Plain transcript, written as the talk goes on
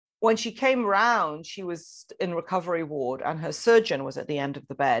when she came round, she was in recovery ward and her surgeon was at the end of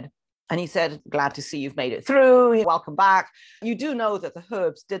the bed. And he said, glad to see you've made it through. Welcome back. You do know that the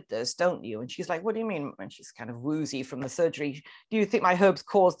herbs did this, don't you? And she's like, what do you mean? And she's kind of woozy from the surgery. Do you think my herbs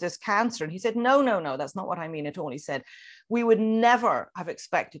caused this cancer? And he said, no, that's not what I mean at all. He said, we would never have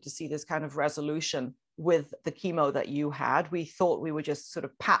expected to see this kind of resolution with the chemo that you had. We thought we were just sort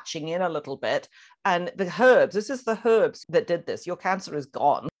of patching in a little bit. And the herbs, this is the herbs that did this. Your cancer is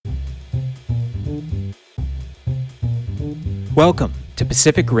gone. Welcome to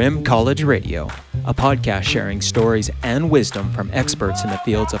Pacific Rim College Radio, a podcast sharing stories and wisdom from experts in the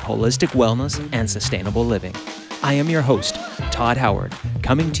fields of holistic wellness and sustainable living. I am your host, Todd Howard,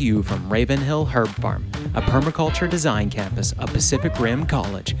 coming to you from Ravenhill Herb Farm, a permaculture design campus of Pacific Rim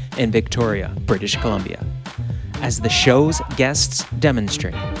College in Victoria, British Columbia. As the show's guests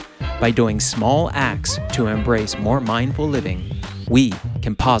demonstrate, by doing small acts to embrace more mindful living, we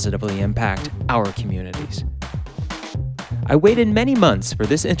can positively impact our communities. I waited many months for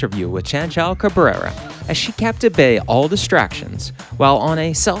this interview with Chantal Cabrera as she kept at bay all distractions while on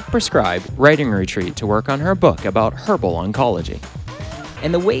a self-prescribed writing retreat to work on her book about herbal oncology.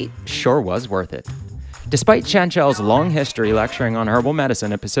 And the wait sure was worth it. Despite Chantal's long history lecturing on herbal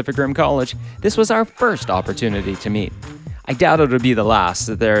medicine at Pacific Rim College, this was our first opportunity to meet. I doubt it'll be the last,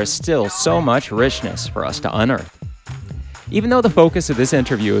 that there is still so much richness for us to unearth. Even though the focus of this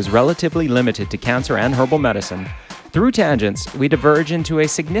interview is relatively limited to cancer and herbal medicine, through tangents, we diverge into a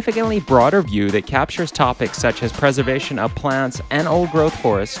significantly broader view that captures topics such as preservation of plants and old-growth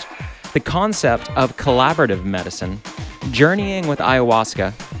forests, the concept of collaborative medicine, journeying with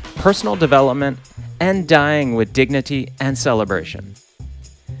ayahuasca, personal development, and dying with dignity and celebration.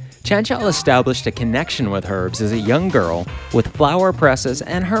 Chantal established a connection with herbs as a young girl with flower presses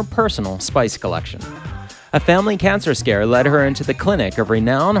and her personal spice collection. A family cancer scare led her into the clinic of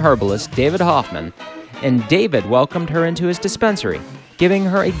renowned herbalist David Hoffman, and David welcomed her into his dispensary, giving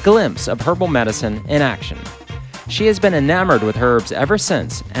her a glimpse of herbal medicine in action. She has been enamored with herbs ever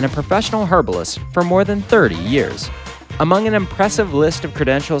since and a professional herbalist for more than 30 years. Among an impressive list of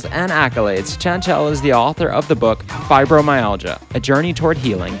credentials and accolades, Chantal is the author of the book Fibromyalgia, A Journey Toward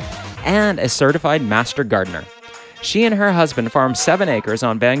Healing, and a certified master gardener. She and her husband farm 7 acres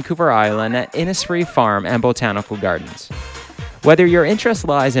on Vancouver Island at Innisfree Farm and Botanical Gardens. Whether your interest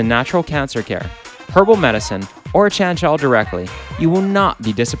lies in natural cancer care, herbal medicine, or Chantal directly, you will not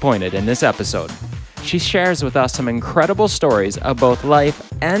be disappointed in this episode. She shares with us some incredible stories of both life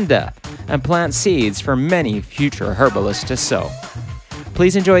and death and plants seeds for many future herbalists to sow.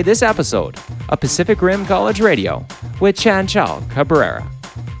 Please enjoy this episode of Pacific Rim College Radio with Chantal Cabrera.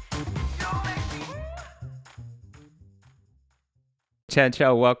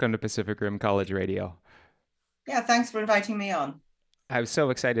 Chantal, welcome to Pacific Rim College Radio. Yeah, thanks for inviting me on. I'm so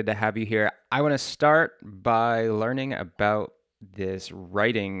excited to have you here. I want to start by learning about this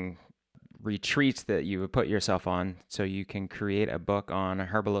writing retreat that you put yourself on so you can create a book on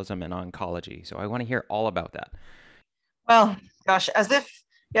herbalism and oncology. So I want to hear all about that. Well, gosh, as if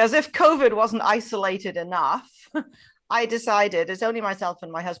COVID wasn't isolated enough, I decided it's only myself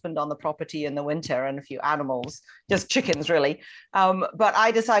and my husband on the property in the winter and a few animals, just chickens really. But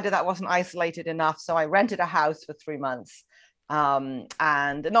I decided that wasn't isolated enough. So I rented a house for 3 months. And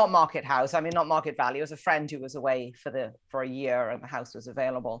not market house. I mean, not market value. It was a friend who was away for a year and the house was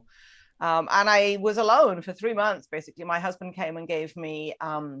available. And I was alone for 3 months. Basically, my husband came and gave me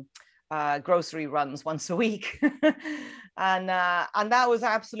grocery runs once a week. and that was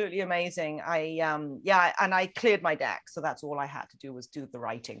absolutely amazing. And I cleared my deck. So that's all I had to do was do the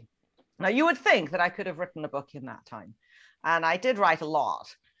writing. Now, you would think that I could have written a book in that time. And I did write a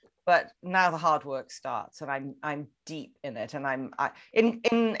lot. But now the hard work starts, and I'm deep in it. And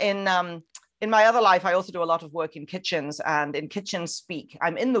in my other life, I also do a lot of work in kitchens and in kitchen speak.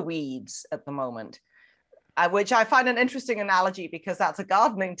 I'm in the weeds at the moment, which I find an interesting analogy because that's a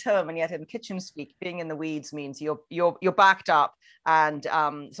gardening term, and yet in kitchen speak, being in the weeds means you're backed up and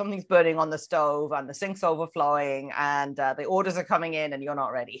something's burning on the stove and the sink's overflowing and the orders are coming in and you're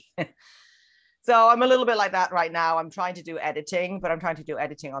not ready. So I'm a little bit like that right now. I'm trying to do editing, but I'm trying to do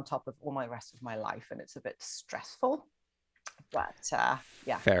editing on top of all my rest of my life. And it's a bit stressful, but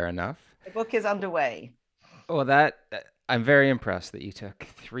yeah. Fair enough. The book is underway. Well, I'm very impressed that you took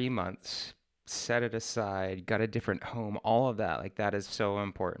 3 months, set it aside, got a different home, all of that. Like that is so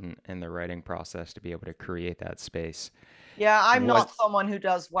important in the writing process to be able to create that space. Yeah, I'm not someone who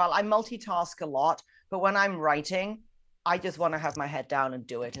does, well, I multitask a lot, but when I'm writing, I just want to have my head down and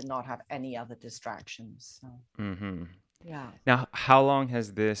do it and not have any other distractions. So, yeah. Now, how long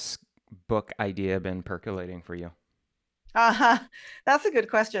has this book idea been percolating for you? Uh, that's a good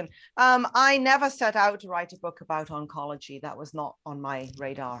question. I never set out to write a book about oncology. That was not on my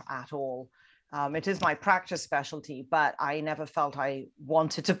radar at all. It is my practice specialty, but I never felt I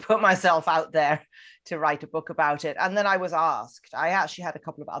wanted to put myself out there to write a book about it. And then I was asked. I actually had a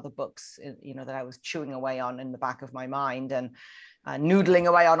couple of other books, that I was chewing away on in the back of my mind and noodling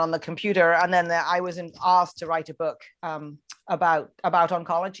away on the computer. And then I was asked to write a book about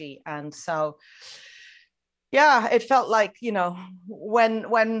oncology, and so. Yeah, it felt like,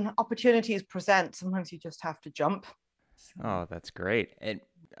 when opportunities present, sometimes you just have to jump. Oh, that's great. And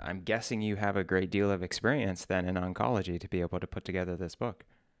I'm guessing you have a great deal of experience then in oncology to be able to put together this book.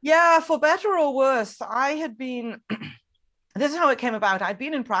 Yeah, for better or worse, I had been, this is how it came about. I'd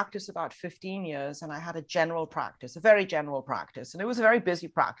been in practice about 15 years, and I had a general practice, a very general practice. And it was a very busy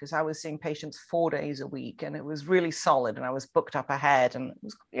practice. I was seeing patients 4 days a week, and it was really solid, and I was booked up ahead, and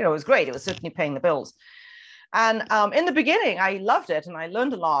it was great. It was certainly paying the bills. And in the beginning, I loved it, and I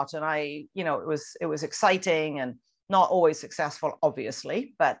learned a lot, and it was exciting and not always successful,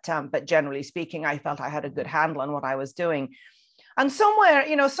 obviously, but generally speaking, I felt I had a good handle on what I was doing. And somewhere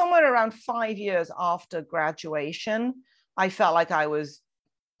around 5 years after graduation, I felt like I was,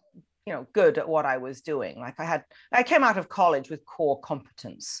 good at what I was doing. Like I came out of college with core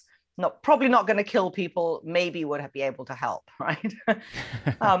competence. Probably not going to kill people, maybe would be able to help, right?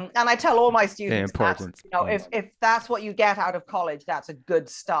 And I tell all my students that, if that's what you get out of college, that's a good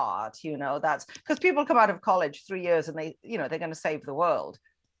start. That's because people come out of college 3 years and they're going to save the world.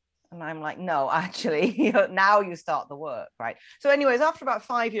 And I'm like, no, actually, now you start the work, right? So anyways, after about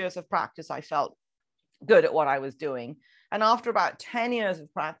 5 years of practice, I felt good at what I was doing. And after about 10 years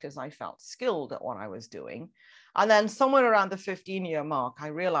of practice, I felt skilled at what I was doing. And then somewhere around the 15-year mark, I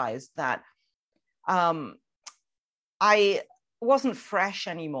realized that I wasn't fresh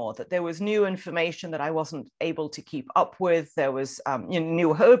anymore, that there was new information that I wasn't able to keep up with. There was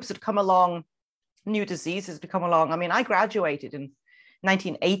new herbs had come along, new diseases had come along. I mean, I graduated in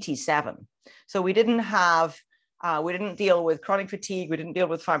 1987. So we didn't deal with chronic fatigue. We didn't deal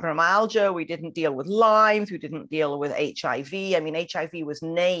with fibromyalgia. We didn't deal with Lyme's. We didn't deal with HIV. I mean, HIV was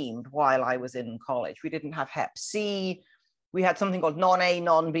named while I was in college. We didn't have Hep C. We had something called non-A,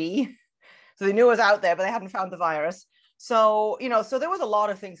 non-B. So they knew it was out there, but they hadn't found the virus. So, so there was a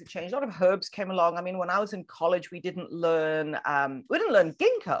lot of things that changed. A lot of herbs came along. I mean, when I was in college, we didn't learn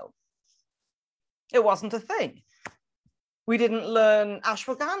ginkgo. It wasn't a thing. We didn't learn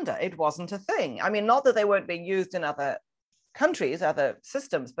ashwagandha. It wasn't a thing. I mean, not that they weren't being used in other countries, other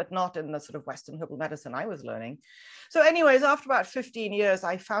systems, but not in the sort of Western herbal medicine I was learning. So anyways, after about 15 years,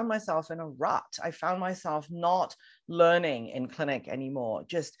 I found myself in a rut. I found myself not learning in clinic anymore,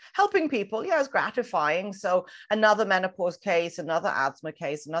 just helping people. Yeah, it was gratifying. So another menopause case, another asthma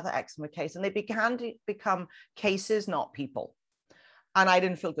case, another eczema case, and they began to become cases, not people. And I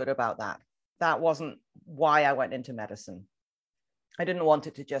didn't feel good about that. That wasn't why I went into medicine. I didn't want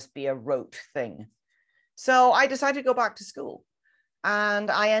it to just be a rote thing. So I decided to go back to school.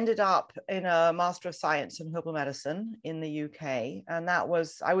 And I ended up in a Master of Science in Herbal Medicine in the UK. And I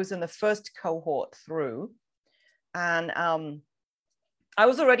was in the first cohort through. And I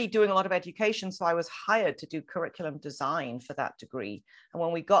was already doing a lot of education. So I was hired to do curriculum design for that degree. And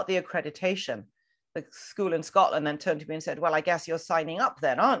when we got the accreditation, the school in Scotland then turned to me and said, well, I guess you're signing up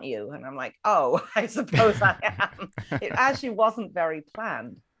then, aren't you? And I'm like, oh, I suppose I am. It actually wasn't very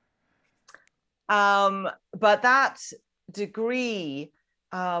planned. But that degree,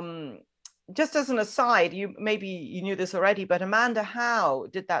 just as an aside, you knew this already, but Amanda Howe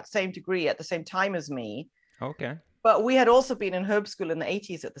did that same degree at the same time as me. Okay. But we had also been in herb school in the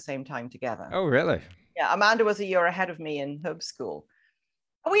 80s at the same time together. Oh, really? Yeah, Amanda was a year ahead of me in herb school.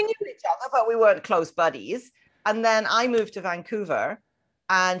 We knew each other, but we weren't close buddies. And then I moved to Vancouver,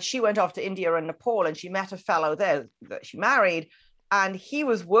 and she went off to India and Nepal, and she met a fellow there that she married, and he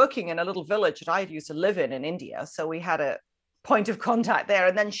was working in a little village that I used to live in India. So we had a point of contact there.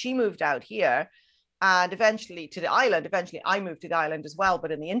 And then she moved out here and eventually to the island. Eventually I moved to the island as well.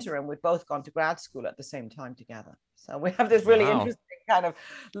 But in the interim, we'd both gone to grad school at the same time together. So we have this really interesting kind of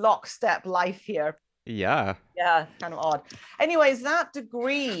lockstep life here. Yeah. Yeah, kind of odd. Anyways, that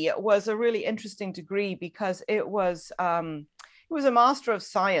degree was a really interesting degree because it was a Master of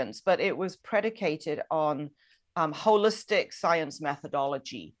Science, but it was predicated on holistic science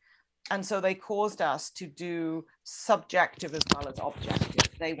methodology. And so they caused us to do subjective as well as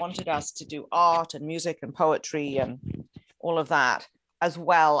objective. They wanted us to do art and music and poetry and all of that, as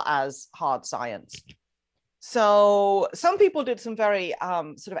well as hard science. So some people did some very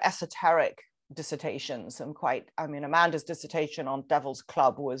sort of esoteric dissertations. Amanda's dissertation on Devil's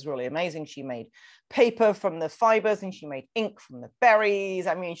Club was really amazing. She made paper from the fibers and she made ink from the berries.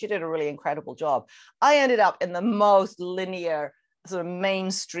 I mean, she did a really incredible job. I ended up in the most linear sort of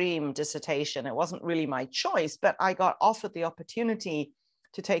mainstream dissertation. It wasn't really my choice, but I got offered the opportunity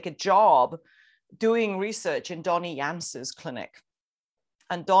to take a job doing research in Donnie Yancey's clinic.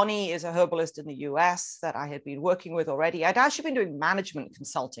 And Donnie is a herbalist in the US that I had been working with already. I'd actually been doing management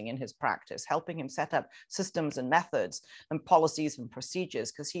consulting in his practice, helping him set up systems and methods and policies and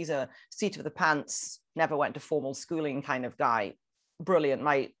procedures, because he's a seat of the pants, never went to formal schooling kind of guy. Brilliant,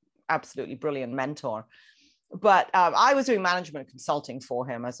 my absolutely brilliant mentor. But I was doing management consulting for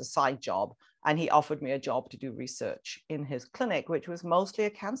him as a side job, and he offered me a job to do research in his clinic, which was mostly a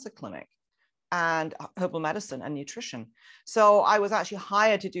cancer clinic and herbal medicine and nutrition. So I was actually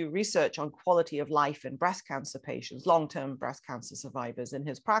hired to do research on quality of life in breast cancer patients, long-term breast cancer survivors in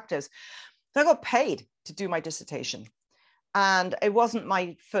his practice. So I got paid to do my dissertation. And it wasn't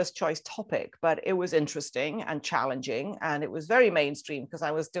my first choice topic, but it was interesting and challenging. And it was very mainstream because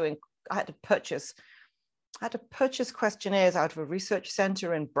I had to purchase questionnaires out of a research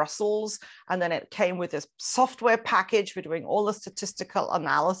center in Brussels. And then it came with this software package for doing all the statistical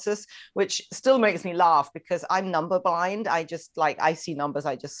analysis, which still makes me laugh because I'm number blind. I see numbers,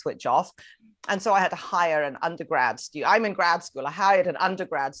 I just switch off. And so I had to hire an undergrad student. I'm in grad school. I hired an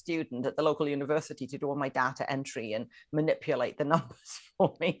undergrad student at the local university to do all my data entry and manipulate the numbers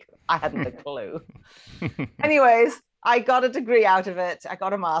for me. I hadn't a clue. Anyways, I got a degree out of it. I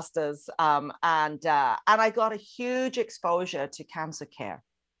got a master's, and I got a huge exposure to cancer care,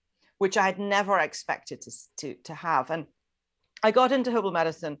 which I had never expected to have. And I got into herbal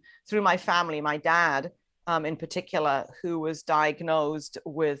medicine through my family. My dad, in particular, who was diagnosed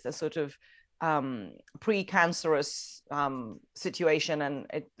with a sort of pre-cancerous situation, and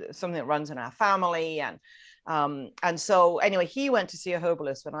something that runs in our family. And so anyway, he went to see a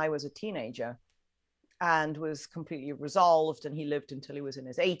herbalist when I was a teenager, and was completely resolved. And he lived until he was in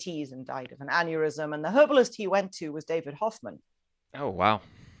his 80s and died of an aneurysm. And the herbalist he went to was David Hoffman. Oh, wow.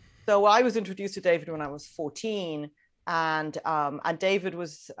 So I was introduced to David when I was 14. And David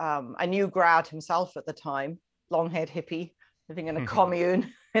was a new grad himself at the time, long-haired hippie, living in a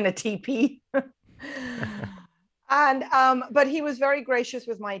commune in a teepee. But he was very gracious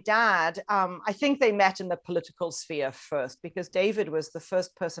with my dad. I think they met in the political sphere first, because David was the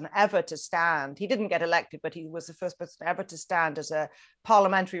first person ever to stand. He didn't get elected, but he was the first person ever to stand as a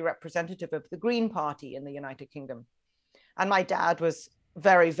parliamentary representative of the Green Party in the United Kingdom. And my dad was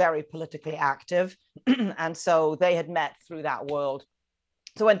very, very politically active. And so they had met through that world.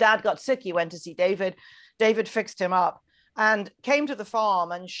 So when Dad got sick, he went to see David. David fixed him up and came to the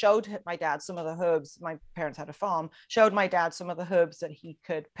farm and showed my dad some of the herbs. My parents had a farm, showed my dad some of the herbs that he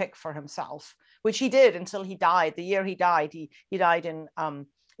could pick for himself, which he did until he died. The year he died, he died in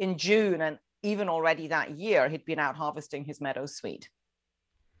June. And even already that year, he'd been out harvesting his meadowsweet.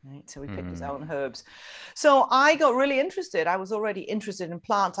 Right? So he picked his own herbs. So I got really interested. I was already interested in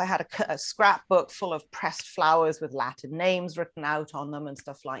plants. I had a scrapbook full of pressed flowers with Latin names written out on them and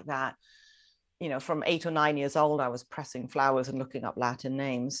stuff like that. You know, from 8 or 9 years old, I was pressing flowers and looking up Latin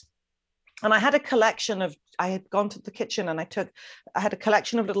names. And I had a collection of, I had gone to the kitchen and I had a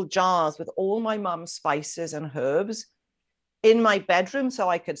collection of little jars with all my mum's spices and herbs in my bedroom so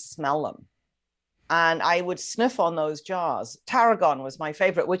I could smell them. And I would sniff on those jars. Tarragon was my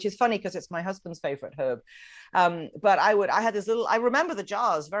favorite, which is funny because it's my husband's favorite herb. But I had this little, I remember the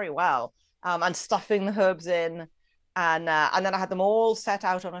jars very well, and stuffing the herbs in. And then I had them all set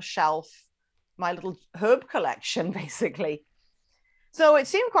out on a shelf, my little herb collection, basically. So it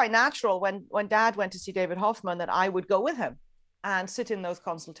seemed quite natural when Dad went to see David Hoffman that I would go with him and sit in those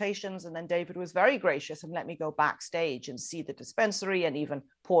consultations. And then David was very gracious and let me go backstage and see the dispensary and even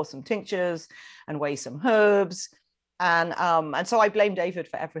pour some tinctures and weigh some herbs. And so I blame David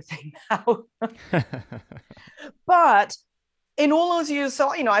for everything now. But in all those years,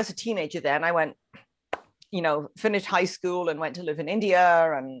 so, you know, as a teenager then, I went, you know, finished high school and went to live in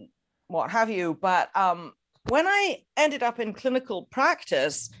India and what have you. But when I ended up in clinical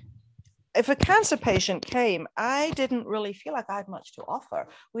practice, if a cancer patient came, I didn't really feel like I had much to offer.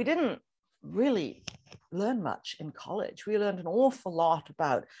 We didn't really learn much in college. We learned an awful lot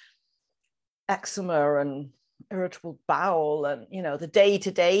about eczema and irritable bowel and, you know, the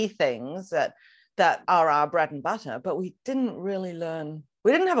day-to-day things that are our bread and butter, but we didn't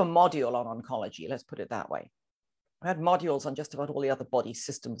have a module on oncology, let's put it that way. I had modules on just about all the other body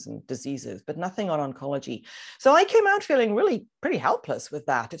systems and diseases, but nothing on oncology. So I came out feeling really pretty helpless with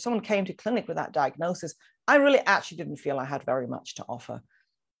that. If someone came to clinic with that diagnosis, I really actually didn't feel I had very much to offer.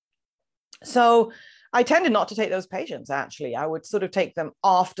 So I tended not to take those patients, actually. I would sort of take them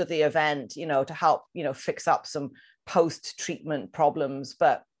after the event, to help, fix up some post-treatment problems,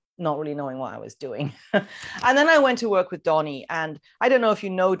 but not really knowing what I was doing. And then I went to work with Donnie, and I don't know if you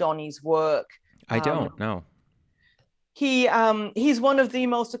know Donnie's work. I don't know. He's one of the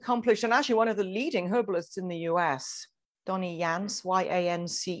most accomplished and actually one of the leading herbalists in the US. Donnie Yance,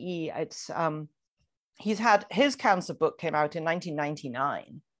 Yance. It's he's had his cancer book came out in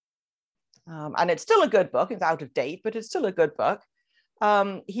 1999. And it's still a good book. It's out of date, but it's still a good book.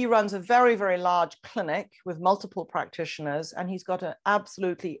 He runs a very, very large clinic with multiple practitioners, and he's got an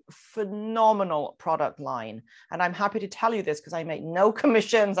absolutely phenomenal product line. And I'm happy to tell you this because I make no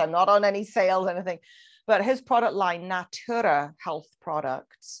commissions. I'm not on any sales, anything. But his product line, Natura Health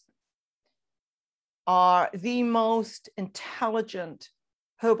Products, are the most intelligent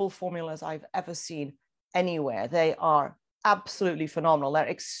herbal formulas I've ever seen anywhere. They are absolutely phenomenal. They're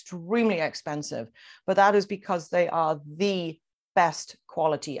extremely expensive, but that is because they are the best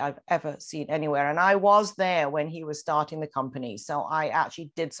quality I've ever seen anywhere. And I was there when he was starting the company. So I actually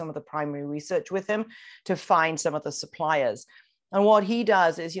did some of the primary research with him to find some of the suppliers. And what he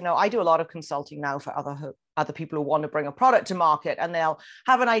does is, I do a lot of consulting now for other people who want to bring a product to market, and they'll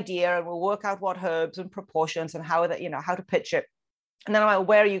have an idea and we'll work out what herbs and proportions and how to pitch it. And then I'm like,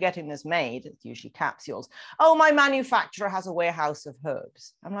 where are you getting this made? It's usually capsules. Oh, my manufacturer has a warehouse of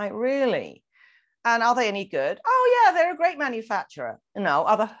herbs. I'm like, really? And are they any good? Oh, yeah, they're a great manufacturer. No,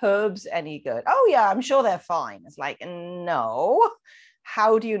 are the herbs any good? Oh, yeah, I'm sure they're fine. It's like, no.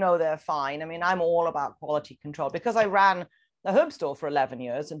 How do you know they're fine? I mean, I'm all about quality control because I ran a herb store for 11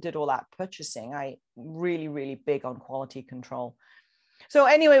 years and did all that purchasing. I really, really big on quality control. So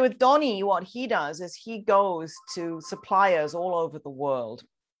anyway, with Donnie, what he does is he goes to suppliers all over the world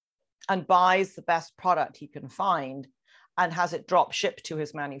and buys the best product he can find and has it drop shipped to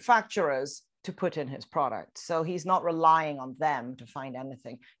his manufacturers to put in his product. So he's not relying on them to find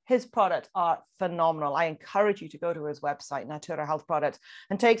anything. His products are phenomenal. I encourage you to go to his website, Natura Health Products,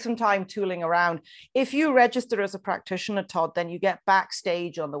 and take some time tooling around. If you register as a practitioner, Todd, then you get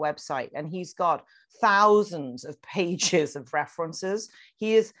backstage on the website, and he's got thousands of pages of references.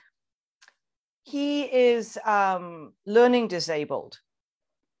 He is learning disabled.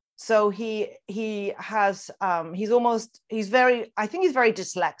 So he's very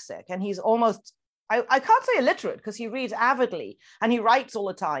dyslexic, and he's almost, I can't say illiterate because he reads avidly and he writes all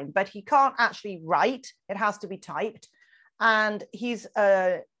the time, but he can't actually write. It has to be typed. And he's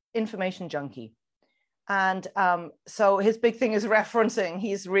an information junkie. And so his big thing is referencing.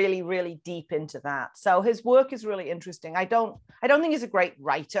 He's really, really deep into that. So his work is really interesting. I don't think he's a great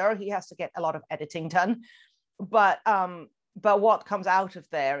writer. He has to get a lot of editing done, but what comes out of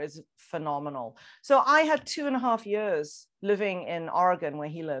there is phenomenal. So I had 2.5 years living in Oregon where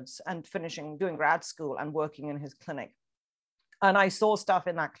he lives and doing grad school and working in his clinic. And I saw stuff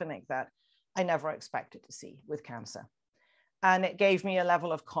in that clinic that I never expected to see with cancer. And it gave me a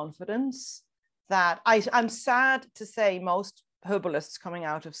level of confidence that I'm sad to say most herbalists coming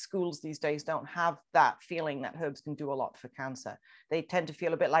out of schools these days don't have that feeling that herbs can do a lot for cancer. They tend to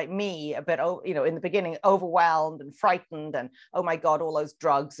feel a bit like me, a bit, in the beginning, overwhelmed and frightened, and oh my God, all those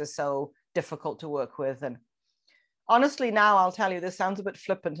drugs are so difficult to work with. And honestly, now I'll tell you, this sounds a bit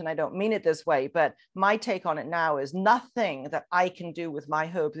flippant and I don't mean it this way, but my take on it now is nothing that I can do with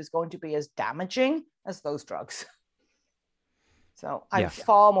my herbs is going to be as damaging as those drugs. So I'm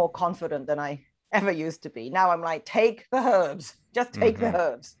far more confident than I ever used to be. Now I'm like, take the herbs, just take the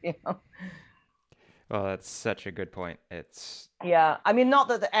herbs, Well, that's such a good point. Yeah, I mean, not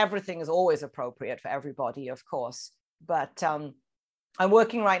that everything is always appropriate for everybody, of course, but I'm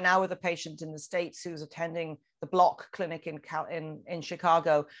working right now with a patient in the States who's attending the Block Clinic in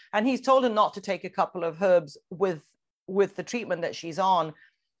Chicago, and he's told her not to take a couple of herbs with the treatment that she's on.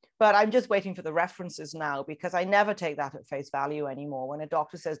 But I'm just waiting for the references now because I never take that at face value anymore. When a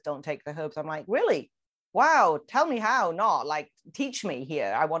doctor says, don't take the herbs, I'm like, really? Wow, tell me how not, like, teach me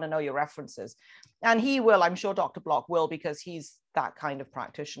here. I want to know your references. And he will, I'm sure Dr. Block will, because he's that kind of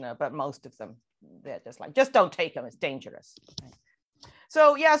practitioner, but most of them, they're just like, just don't take them, it's dangerous.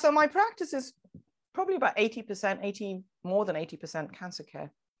 So yeah, so my practice is probably about more than 80% cancer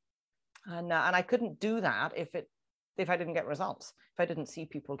care. And I couldn't do that if I didn't get results. If I didn't see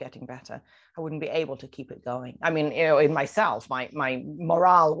people getting better, I wouldn't be able to keep it going. I mean, in myself, my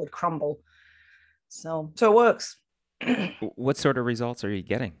morale would crumble. So it works. What sort of results are you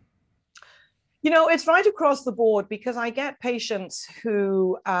getting? It's right across the board because I get patients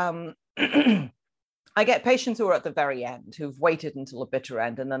who are at the very end, who've waited until the bitter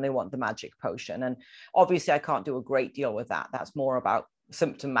end, and then they want the magic potion. And obviously I can't do a great deal with that. That's more about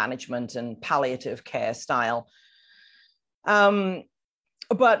symptom management and palliative care style.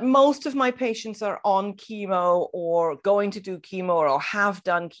 But most of my patients are on chemo or going to do chemo or have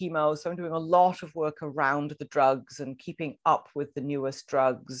done chemo. So I'm doing a lot of work around the drugs and keeping up with the newest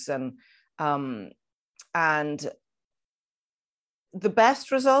drugs. And the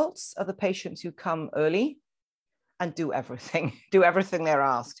best results are the patients who come early and do everything they're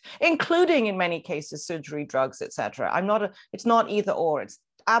asked, including in many cases surgery, drugs, etc. It's not either or. It's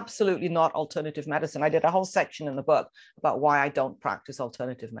absolutely not alternative medicine. I did a whole section in the book about why I don't practice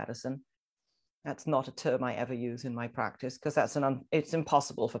alternative medicine. That's not a term I ever use in my practice, because it's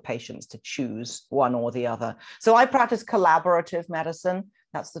impossible for patients to choose one or the other. So I practice collaborative medicine.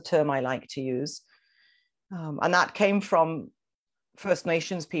 That's the term I like to use. And that came from First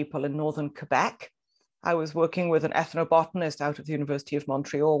Nations people in northern Quebec. I was working with an ethnobotanist out of the University of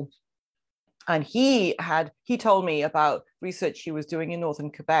Montreal. And he told me about research he was doing in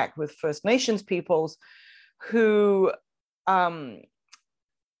northern Quebec with First Nations peoples who, we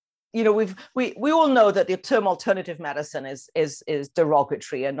all know that the term alternative medicine is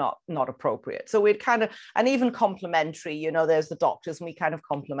derogatory and not appropriate. So we'd kind of, and even complimentary, there's the doctors and we kind of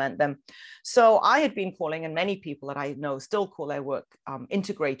compliment them. So I had been calling, and many people that I know still call their work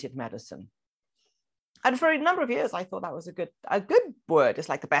integrated medicine. And for a number of years, I thought that was a good word. It's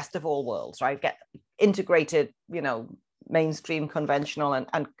like the best of all worlds, right? Get integrated, mainstream, conventional,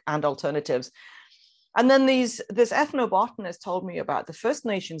 and alternatives. And then this ethnobotanist told me about the First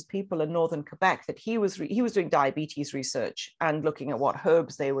Nations people in northern Quebec, that he was doing diabetes research and looking at what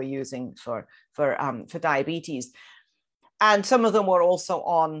herbs they were using for diabetes, and some of them were also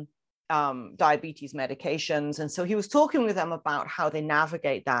on diabetes medications. And so he was talking with them about how they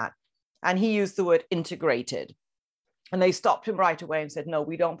navigate that. And he used the word integrated. And they stopped him right away and said, no,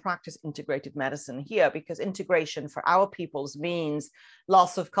 we don't practice integrated medicine here, because integration for our peoples means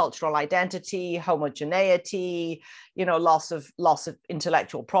loss of cultural identity, homogeneity, loss of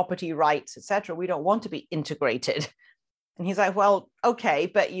intellectual property rights, etc. We don't want to be integrated. And he's like, well, okay,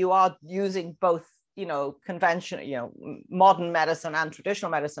 but you are using both, conventional, modern medicine and traditional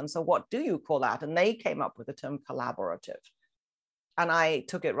medicine. So what do you call that? And they came up with the term collaborative. And I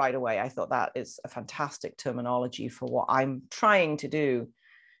took it right away. I thought that is a fantastic terminology for what I'm trying to do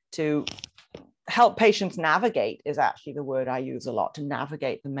to help patients navigate, is actually the word I use a lot, to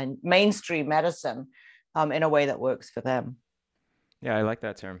navigate the mainstream medicine in a way that works for them. Yeah, I like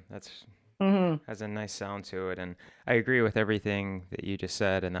that term. That's has a nice sound to it. And I agree with everything that you just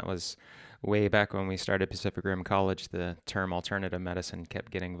said. And that was way back when we started Pacific Rim College. The term alternative medicine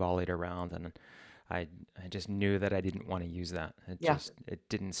kept getting volleyed around, and I just knew that I didn't want to use that. It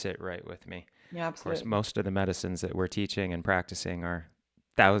didn't sit right with me. Yeah, absolutely. Of course, most of the medicines that we're teaching and practicing are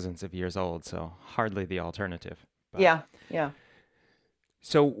thousands of years old, so hardly the alternative. But, yeah.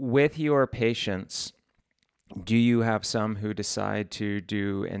 So with your patients, do you have some who decide to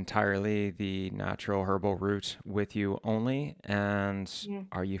do entirely the natural herbal route with you only? And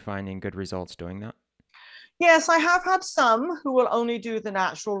are you finding good results doing that? Yes, I have had some who will only do the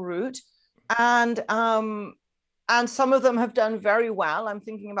natural route. And some of them have done very well. I'm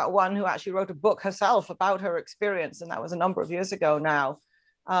thinking about one who actually wrote a book herself about her experience, and that was a number of years ago now.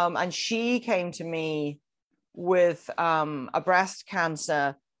 And she came to me with a breast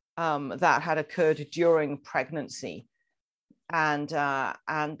cancer that had occurred during pregnancy, and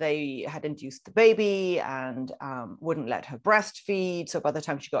they had induced the baby and wouldn't let her breastfeed. So by the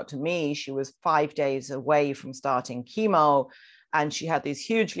time she got to me, she was 5 days away from starting chemo. And she had these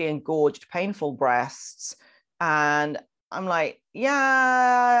hugely engorged, painful breasts. And I'm like,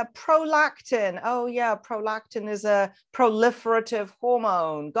 yeah, prolactin. Oh, yeah, prolactin is a proliferative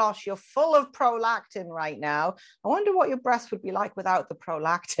hormone. Gosh, you're full of prolactin right now. I wonder what your breast would be like without the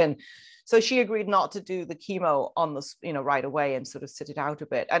prolactin. So she agreed not to do the chemo on the, right away, and sort of sit it out a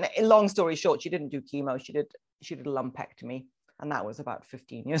bit. And long story short, she didn't do chemo. She did a lumpectomy. And that was about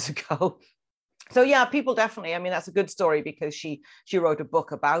 15 years ago. So yeah, people definitely, that's a good story because she wrote a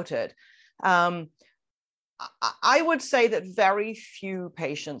book about it. I would say that very few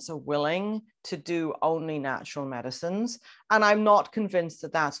patients are willing to do only natural medicines. And I'm not convinced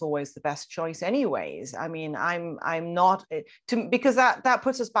that that's always the best choice anyways. I'm not, because that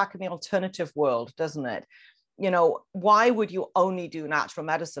puts us back in the alternative world, doesn't it? Why would you only do natural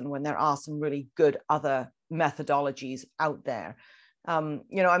medicine when there are some really good other methodologies out there?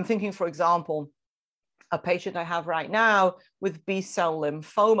 I'm thinking, for example, a patient I have right now with B-cell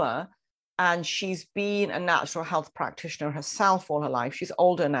lymphoma, and she's been a natural health practitioner herself all her life. She's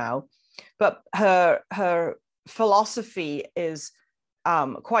older now, but her philosophy is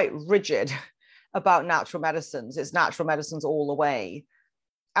quite rigid about natural medicines. It's natural medicines all the way.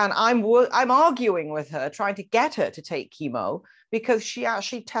 I'm arguing with her, trying to get her to take chemo, because she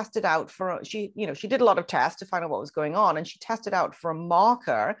actually tested out she did a lot of tests to find out what was going on, and she tested out for a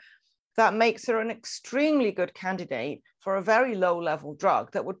marker that makes her an extremely good candidate for a very low level drug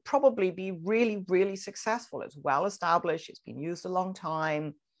that would probably be really, really successful. It's well established. It's been used a long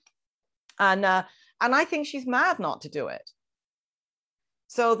time. And I think she's mad not to do it.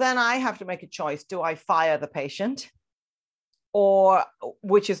 So then I have to make a choice. Do I fire the patient? Or,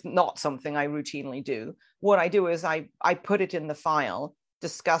 which is not something I routinely do. What I do is I put it in the file,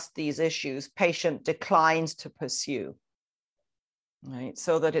 discuss these issues, patient declines to pursue. Right,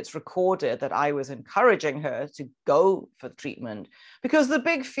 so that it's recorded that I was encouraging her to go for the treatment. Because the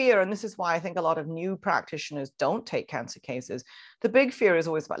big fear, and this is why I think a lot of new practitioners don't take cancer cases, the big fear is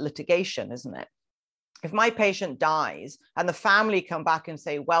always about litigation, isn't it? If my patient dies and the family come back and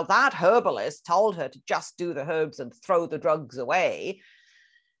say, well, that herbalist told her to just do the herbs and throw the drugs away,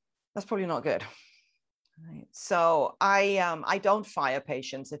 that's probably not good. Right. So I don't fire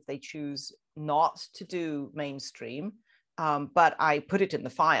patients if they choose not to do mainstream. But I put it in the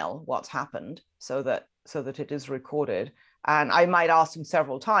file, what's happened, so that it is recorded. And I might ask them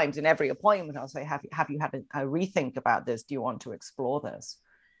several times in every appointment. I'll say, have you had a rethink about this? Do you want to explore this?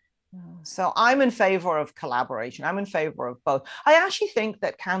 So I'm in favor of collaboration. I'm in favor of both. I actually think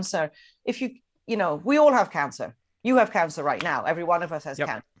that cancer, if we all have cancer. You have cancer right now. Every one of us has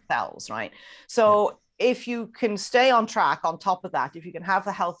cancer cells, right? So if you can stay on track on top of that, if you can have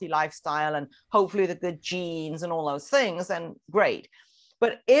the healthy lifestyle and hopefully the good genes and all those things, then great.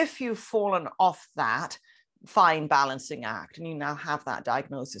 But if you've fallen off that fine balancing act and you now have that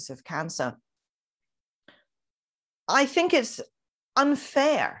diagnosis of cancer, I think it's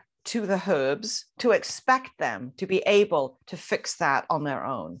unfair to the herbs to expect them to be able to fix that on their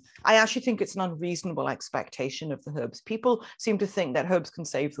own. I actually think it's an unreasonable expectation of the herbs. People seem to think that herbs can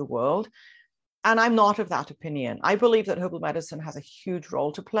save the world. And I'm not of that opinion. I believe that herbal medicine has a huge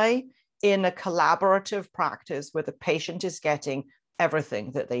role to play in a collaborative practice where the patient is getting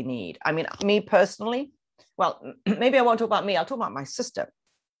everything that they need. I mean, me personally, well, maybe I won't talk about me. I'll talk about my sister.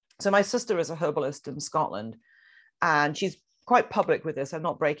 So my sister is a herbalist in Scotland, and she's quite public with this. I'm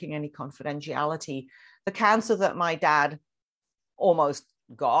not breaking any confidentiality. The cancer that my dad almost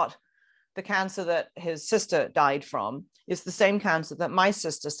got, the cancer that his sister died from, is the same cancer that my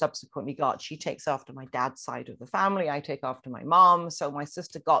sister subsequently got. She takes after my dad's side of the family. I take after my mom. So my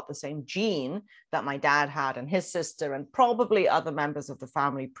sister got the same gene that my dad had and his sister and probably other members of the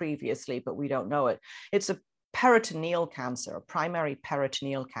family previously, but we don't know it. It's a peritoneal cancer, a primary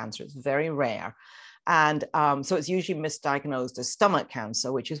peritoneal cancer. It's very rare. And so it's usually misdiagnosed as stomach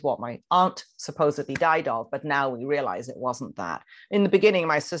cancer, which is what my aunt supposedly died of. But now we realize it wasn't that. In the beginning,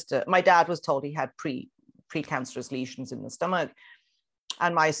 my dad was told he had precancerous lesions in the stomach.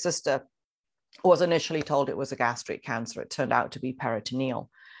 And my sister was initially told it was a gastric cancer. It turned out to be peritoneal.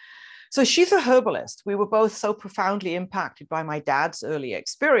 So she's a herbalist. We were both so profoundly impacted by my dad's early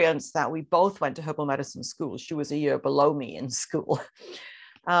experience that we both went to herbal medicine school. She was a year below me in school.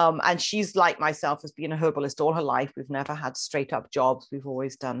 And she's like myself, has been a herbalist all her life. We've never had straight up jobs. We've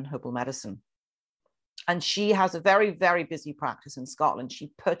always done herbal medicine. And she has a very, very busy practice in Scotland.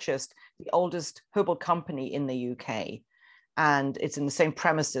 She purchased the oldest herbal company in the UK. And it's in the same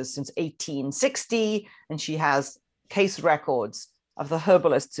premises since 1860. And she has case records of the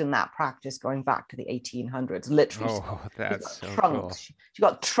herbalists in that practice going back to the 1800s, literally. Oh, that's so trunks. Cool. She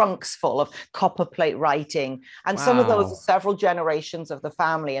got trunks full of copper plate writing. And some of those are several generations of the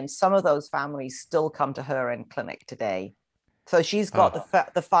family. And some of those families still come to her in clinic today. So she's got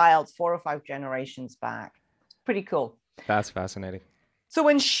the files 4 or 5 generations back. Pretty cool. That's fascinating. So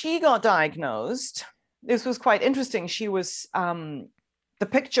when she got diagnosed, this was quite interesting. She was the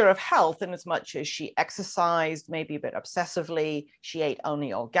picture of health in as much as she exercised, maybe a bit obsessively. She ate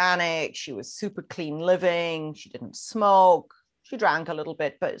only organic. She was super clean living. She didn't smoke. She drank a little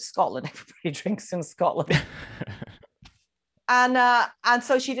bit, but Scotland, everybody drinks in Scotland. And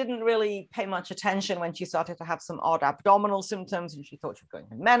so she didn't really pay much attention when she started to have some odd abdominal symptoms, and she thought she was going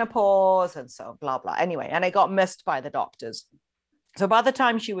through menopause and so blah, blah. Anyway, and it got missed by the doctors. So by the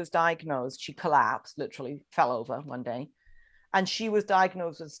time she was diagnosed, she collapsed, literally fell over one day. And she was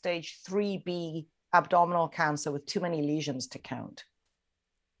diagnosed with stage 3B abdominal cancer with too many lesions to count.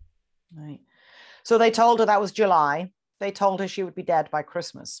 Right. So they told her that was July. They told her she would be dead by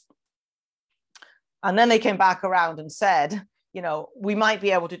Christmas. And then they came back around and said, we might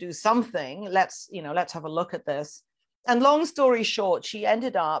be able to do something. Let's have a look at this. And long story short, she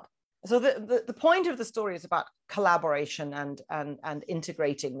ended up, so the point of the story is about collaboration and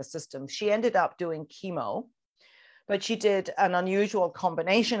integrating the system. She ended up doing chemo but she did an unusual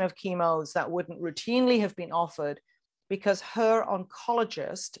combination of chemos that wouldn't routinely have been offered because her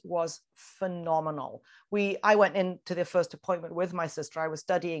oncologist was phenomenal. I went into the first appointment with my sister. I was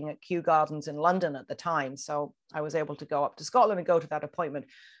studying at Kew Gardens in London at the time, so I was able to go up to Scotland and go to that appointment.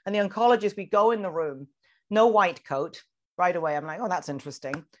 And the oncologist, we go in the room, no white coat. Right away, I'm like, oh, that's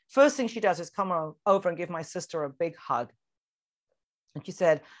interesting. First thing she does is come over and give my sister a big hug. And she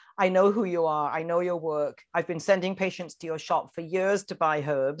said, I know who you are. I know your work. I've been sending patients to your shop for years to buy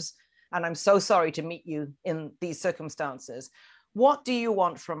herbs. And I'm so sorry to meet you in these circumstances. What do you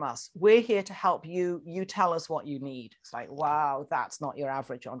want from us? We're here to help you. You tell us what you need. It's like, wow, that's not your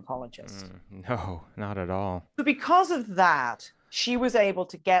average oncologist. No, not at all. So because of that, she was able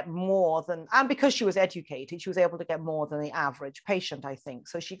to get more than, and because she was educated, she was able to get more than the average patient, I think.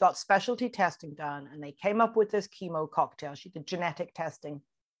 So she got specialty testing done and they came up with this chemo cocktail. She did genetic testing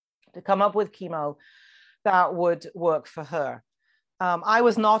to come up with chemo that would work for her. I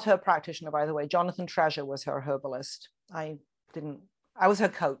was not her practitioner, by the way. Jonathan Treasure was her herbalist. I was her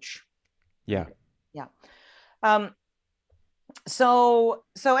coach. Yeah. Yeah. So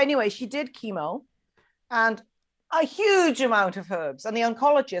anyway, she did chemo and a huge amount of herbs. And the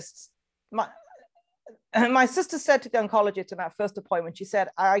oncologists, my sister said to the oncologist in that first appointment, she said,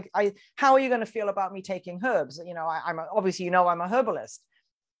 how are you going to feel about me taking herbs? You know, obviously, you know, I'm a herbalist.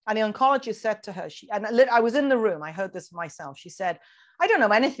 And the oncologist said to her, I was in the room, I heard this myself. She said, I don't know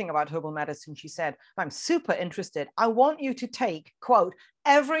anything about herbal medicine. She said, I'm super interested. I want you to take, quote,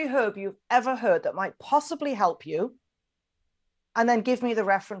 every herb you've ever heard that might possibly help you, and then give me the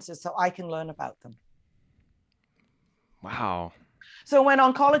references so I can learn about them. Wow. So when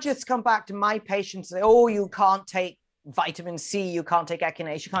oncologists come back to my patients and say, oh, you can't take vitamin C, you can't take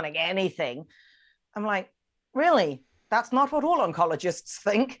echinacea, you can't take anything. I'm like, really? That's not what all oncologists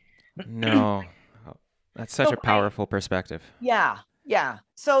think. No, that's such a powerful perspective. Yeah.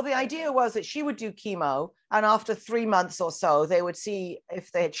 So the idea was that she would do chemo, and after 3 months or so, they would see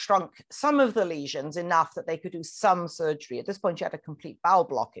if they had shrunk some of the lesions enough that they could do some surgery. At this point, she had a complete bowel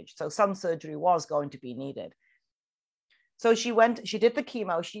blockage, so some surgery was going to be needed. So she did the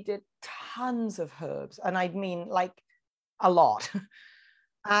chemo, she did tons of herbs, and I mean like a lot.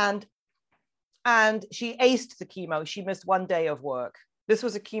 And she aced the chemo. She missed 1 day of work. This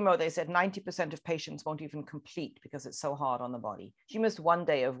was a chemo, they said 90% of patients won't even complete because it's so hard on the body. She missed 1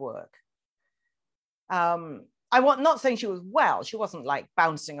 day of work. I'm not saying she was well. She wasn't like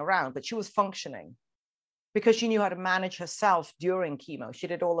bouncing around, but she was functioning because she knew how to manage herself during chemo. She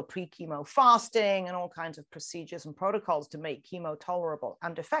did all the pre-chemo fasting and all kinds of procedures and protocols to make chemo tolerable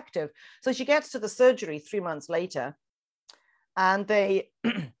and effective. So she gets to the surgery 3 months later, and they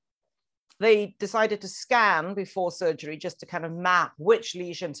decided to scan before surgery just to kind of map which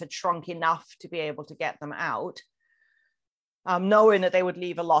lesions had shrunk enough to be able to get them out, knowing that they would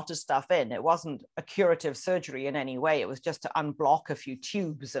leave a lot of stuff in. It wasn't a curative surgery in any way. It was just to unblock a few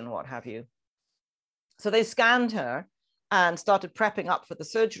tubes and what have you. So they scanned her and started prepping up for the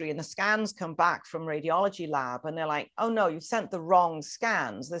surgery, and the scans come back from radiology lab and they're like, oh no, you sent the wrong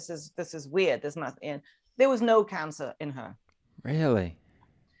scans. This is weird. There's nothing. There was no cancer in her. Really?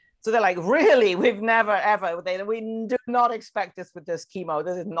 So they're like, really? We've never, ever, we do not expect this with this chemo.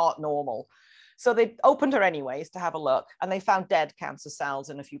 This is not normal. So they opened her anyways to have a look, and they found dead cancer cells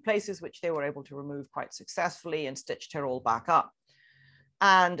in a few places, which they were able to remove quite successfully, and stitched her all back up.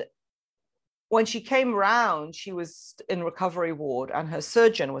 And when she came around, she was in recovery ward, and her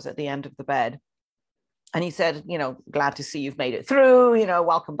surgeon was at the end of the bed. And he said, you know, glad to see you've made it through, you know,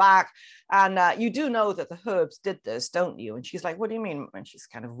 welcome back. And you do know that the herbs did this, don't you? And she's like, what do you mean? And she's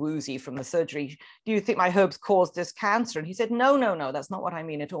kind of woozy from the surgery. Do you think my herbs caused this cancer? And he said, no, that's not what I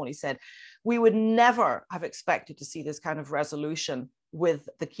mean at all. He said, we would never have expected to see this kind of resolution with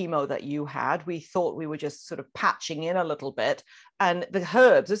the chemo that you had. We thought we were just sort of patching in a little bit. And the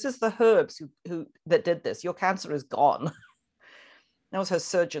herbs, this is the herbs that did this. Your cancer is gone. That was her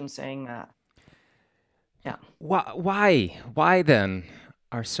surgeon saying that. Yeah. Why then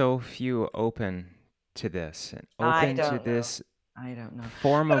are so few open to this and open to this I don't know.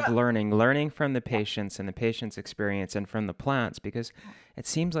 form of learning from the patients and the patient's experience and from the plants? Because it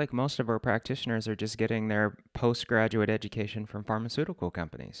seems like most of our practitioners are just getting their postgraduate education from pharmaceutical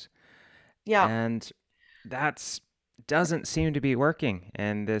companies. Yeah. And that's doesn't seem to be working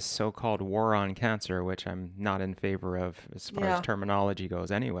in this so-called war on cancer, which I'm not in favor of as far as terminology goes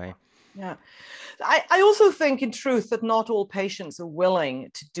anyway. Yeah. I also think in truth that not all patients are willing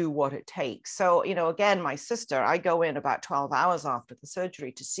to do what it takes. So, you know, again, my sister, I go in about 12 hours after the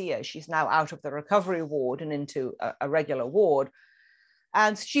surgery to see her. She's now out of the recovery ward and into a regular ward.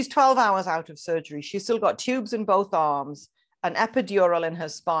 And she's 12 hours out of surgery. She's still got tubes in both arms, an epidural in her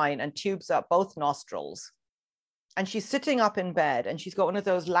spine, and tubes up both nostrils. And she's sitting up in bed, and she's got one of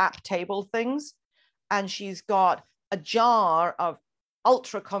those lap table things. And she's got a jar of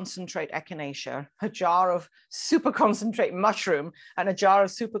ultra concentrate echinacea, a jar of super concentrate mushroom, and a jar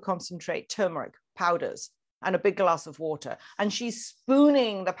of super concentrate turmeric powders, and a big glass of water. And she's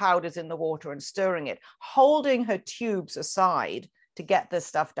spooning the powders in the water and stirring it, holding her tubes aside to get this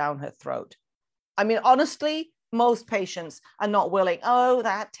stuff down her throat. I mean, honestly, most patients are not willing. Oh,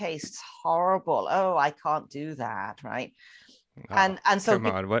 that tastes horrible. Oh, I can't do that, right? Oh, and so come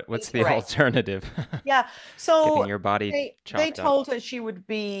on, what's the alternative? Yeah, so getting your body they told her she would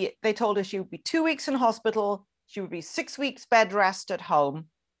be 2 weeks in hospital, she would be 6 weeks bed rest at home,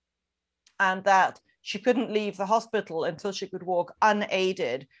 and that she couldn't leave the hospital until she could walk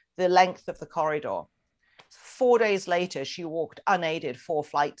unaided the length of the corridor. 4 days later, she walked unaided 4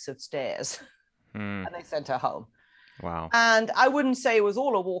 flights of stairs, and they sent her home. Wow. And I wouldn't say it was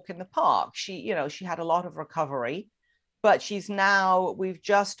all a walk in the park. She had a lot of recovery, but we've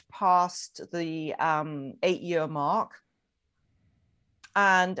just passed the 8-year mark,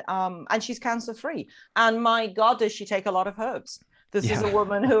 and she's cancer free. And my God, does she take a lot of herbs? This is a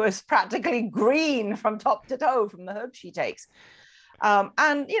woman who is practically green from top to toe from the herbs she takes.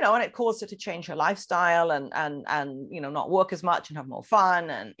 And it caused her to change her lifestyle and not work as much and have more fun,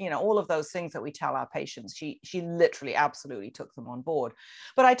 and all of those things that we tell our patients. She literally absolutely took them on board.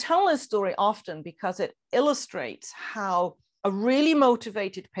 But I tell this story often because it illustrates how a really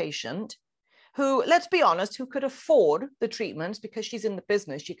motivated patient who, let's be honest, who could afford the treatments because she's in the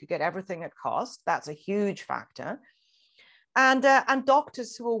business, she could get everything at cost. That's a huge factor. And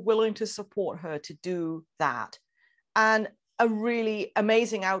doctors who are willing to support her to do that. And a really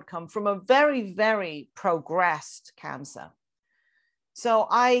amazing outcome from a very, very progressed cancer. So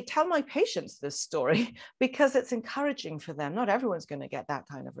I tell my patients this story because it's encouraging for them. Not everyone's going to get that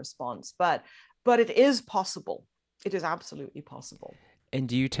kind of response, but it is possible. It is absolutely possible. And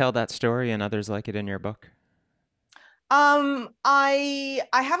do you tell that story and others like it in your book? I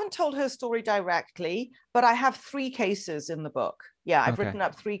haven't told her story directly, but I have 3 cases in the book. Yeah, I've written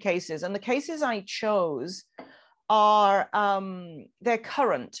up 3 cases, and the cases I chose are they're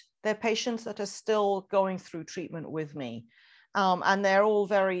current. They're patients that are still going through treatment with me, and they're all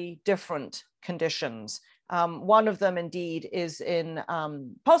very different conditions. One of them indeed is in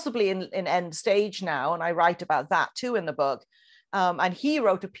possibly in end stage now, and I write about that too in the book. And he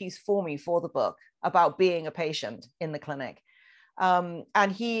wrote a piece for me for the book about being a patient in the clinic. And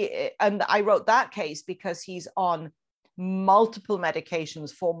I wrote that case because he's on multiple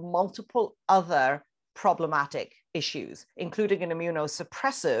medications for multiple other problematic issues, including an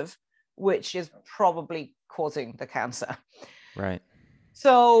immunosuppressive, which is probably causing the cancer. Right.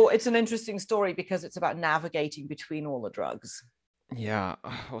 So it's an interesting story because it's about navigating between all the drugs. Yeah.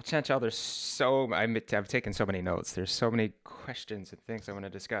 Well, Chantal, I've taken so many notes. There's so many questions and things I want to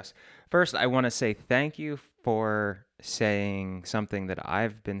discuss. First, I want to say thank you for saying something that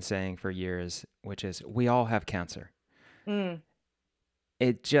I've been saying for years, which is we all have cancer.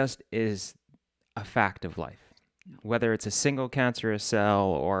 It just is a fact of life. Whether it's a single cancerous cell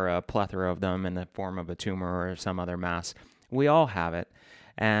or a plethora of them in the form of a tumor or some other mass, we all have it.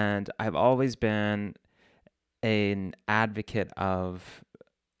 And I've always been an advocate of,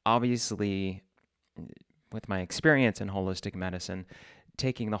 obviously, with my experience in holistic medicine,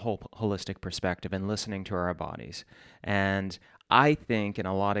 taking the whole holistic perspective and listening to our bodies. And I think in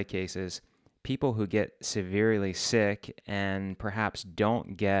a lot of cases, people who get severely sick and perhaps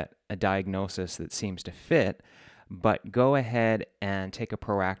don't get a diagnosis that seems to fit, but go ahead and take a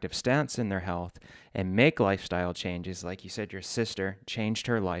proactive stance in their health and make lifestyle changes. Like you said, your sister changed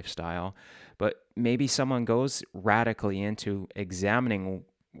her lifestyle, but maybe someone goes radically into examining,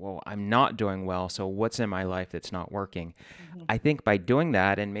 well, I'm not doing well, so what's in my life that's not working? I think by doing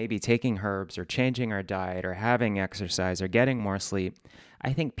that and maybe taking herbs or changing our diet or having exercise or getting more sleep,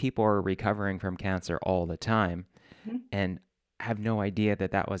 I think people are recovering from cancer all the time and have no idea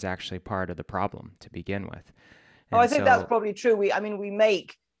that that was actually part of the problem to begin with. And I think that's probably true. We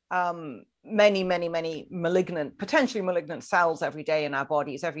make many potentially malignant cells every day in our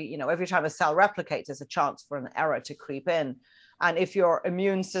bodies. Every time a cell replicates, there's a chance for an error to creep in. And if your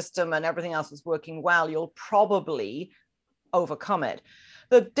immune system and everything else is working well, you'll probably overcome it.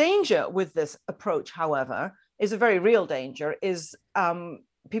 The danger with this approach, however, is a very real danger, is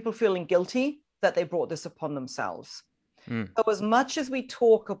people feeling guilty that they brought this upon themselves. So as much as we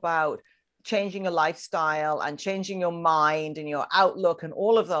talk about changing a lifestyle and changing your mind and your outlook and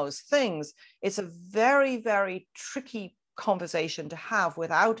all of those things, it's a very, very tricky conversation to have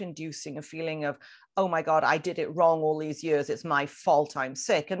without inducing a feeling of, oh my God, I did it wrong all these years. It's my fault. I'm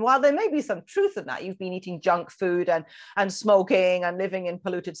sick. And while there may be some truth in that, you've been eating junk food and smoking and living in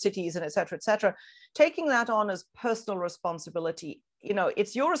polluted cities and et cetera, taking that on as personal responsibility,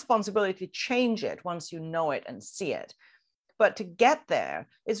 it's your responsibility to change it once you know it and see it. But to get there,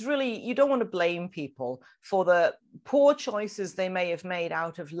 it's really, you don't want to blame people for the poor choices they may have made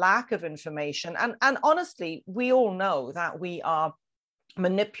out of lack of information. And honestly, we all know that we are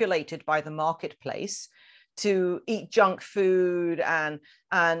manipulated by the marketplace to eat junk food and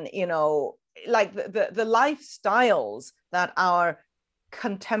like the lifestyles that our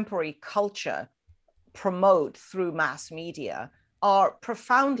contemporary culture promote through mass media are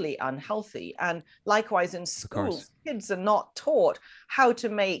profoundly unhealthy. And likewise in schools, kids are not taught how to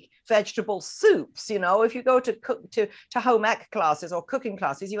make vegetable soups. If you go to home ec classes or cooking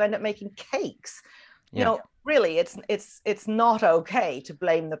classes, you end up making cakes. Really, it's not okay to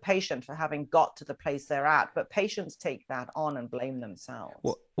blame the patient for having got to the place they're at, but patients take that on and blame themselves.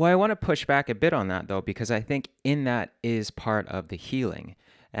 Well, I want to push back a bit on that, though, because I think in that is part of the healing.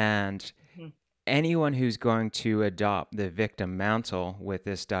 And anyone who's going to adopt the victim mantle with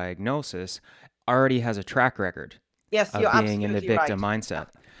this diagnosis already has a track record of being in the victim mindset.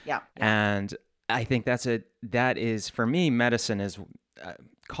 Yeah. And I think that is, for me, medicine is,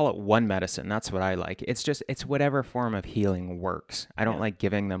 call it one medicine. That's what I like. It's whatever form of healing works. I don't like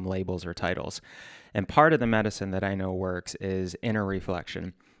giving them labels or titles. And part of the medicine that I know works is inner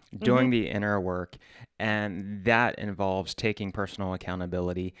reflection, doing the inner work. And that involves taking personal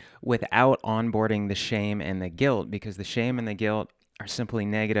accountability without onboarding the shame and the guilt, because the shame and the guilt are simply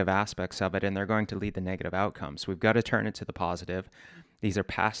negative aspects of it, and they're going to lead to negative outcomes. We've got to turn it to the positive. These are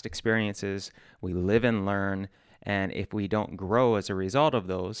past experiences. We live and learn. And if we don't grow as a result of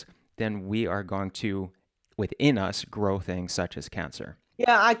those, then we are going to, within us, grow things such as cancer.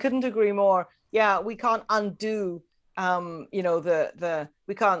 Yeah, I couldn't agree more. Yeah, we can't undo, we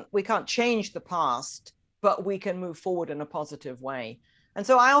can't change the past, but we can move forward in a positive way. And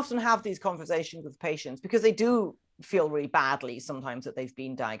so I often have these conversations with patients because they do feel really badly sometimes that they've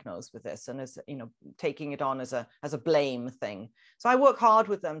been diagnosed with this, and as taking it on as a blame thing. So I work hard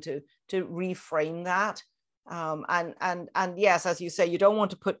with them to reframe that. And yes, as you say, you don't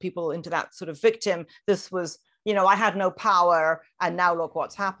want to put people into that sort of victim. This was, I had no power and now look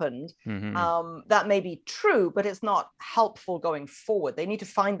what's happened. That may be true, but it's not helpful going forward. They need to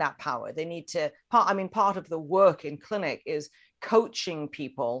find that power. They need to, part of the work in clinic is coaching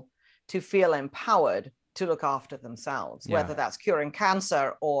people to feel empowered to look after themselves, whether that's curing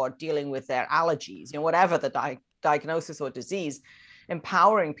cancer or dealing with their allergies, whatever the diagnosis or disease.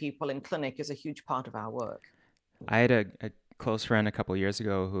 Empowering people in clinic is a huge part of our work. I had a close friend a couple of years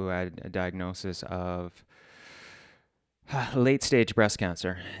ago who had a diagnosis of late stage breast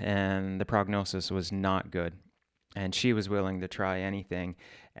cancer, and the prognosis was not good. And she was willing to try anything.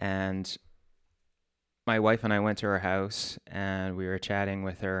 And my wife and I went to her house and we were chatting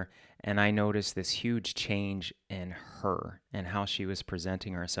with her, and I noticed this huge change in her and how she was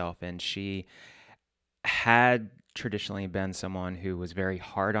presenting herself. And she had traditionally been someone who was very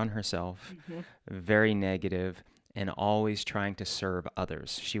hard on herself, very negative, and always trying to serve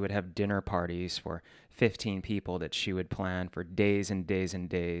others. She would have dinner parties for 15 people that she would plan for days and days and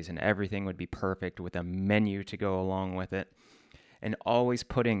days, and everything would be perfect with a menu to go along with it, and always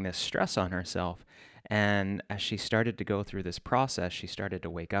putting this stress on herself. And as she started to go through this process, she started to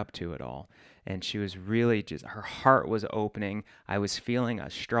wake up to it all. And she was really her heart was opening. I was feeling a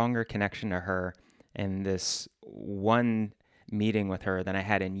stronger connection to her in this one meeting with her than I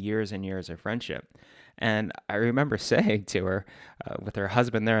had in years and years of friendship. And I remember saying to her, with her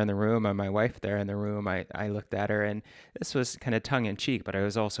husband there in the room and my wife there in the room, I looked at her, and this was kind of tongue in cheek, but I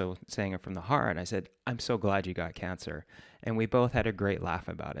was also saying it from the heart. I said, I'm so glad you got cancer. And we both had a great laugh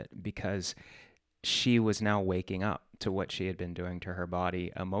about it, because she was now waking up to what she had been doing to her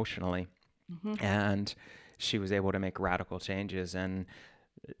body emotionally. And she was able to make radical changes. And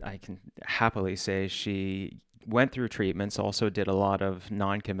I can happily say she went through treatments, also did a lot of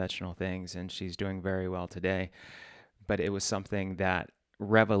non-conventional things, and she's doing very well today. But it was something that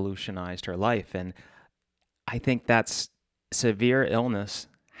revolutionized her life. And I think that's severe illness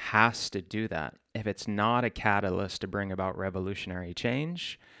has to do that. If it's not a catalyst to bring about revolutionary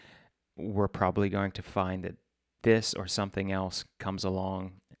change, we're probably going to find that this or something else comes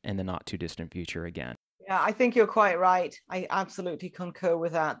along in the not too distant future again. Yeah, I think you're quite right. I absolutely concur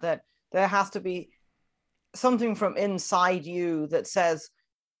with that there has to be something from inside you that says,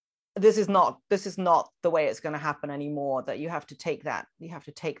 this is not the way it's going to happen anymore, that you have to take that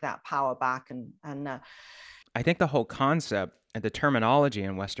power back. And I think the whole concept and the terminology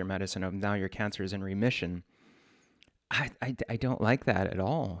in Western medicine of now your cancer is in remission, I don't like that at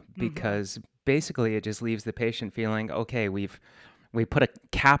all, because basically it just leaves the patient feeling, okay, we put a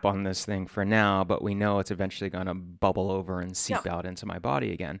cap on this thing for now, but we know it's eventually going to bubble over and seep out into my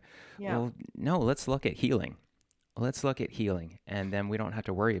body again. Yeah. Well, no, let's look at healing. Let's look at healing, and then we don't have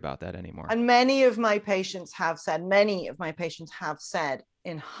to worry about that anymore. And many of my patients have said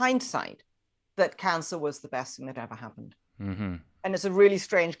in hindsight that cancer was the best thing that ever happened. Mm-hmm. And it's a really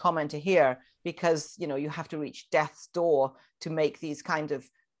strange comment to hear, because, you know, you have to reach death's door to make these kind of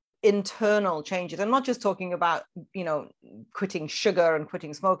internal changes. I'm not just talking about, you know, quitting sugar and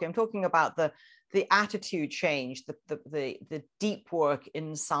quitting smoking. I'm talking about the attitude change, the deep work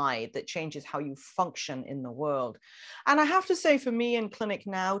inside that changes how you function in the world. And I have to say, for me in clinic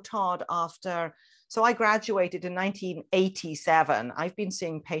now, Todd, so I graduated in 1987. I've been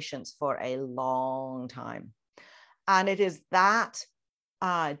seeing patients for a long time. And it is that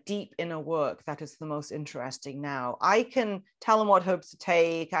deep inner work that is the most interesting now. I can tell them what herbs to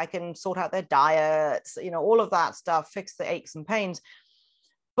take. I can sort out their diets, you know, all of that stuff, fix the aches and pains.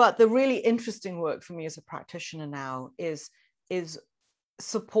 But the really interesting work for me as a practitioner now is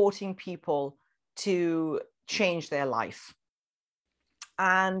supporting people to change their life.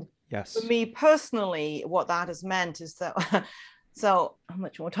 And yes, for me personally, what that has meant is that so how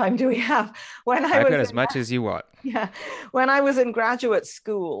much more time do we have? I've got as much as you want. Yeah. When I was in graduate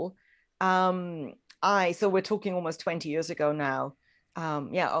school, so we're talking almost 20 years ago now.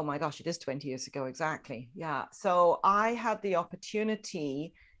 Yeah. Oh my gosh, it is 20 years ago. Exactly. Yeah. So I had the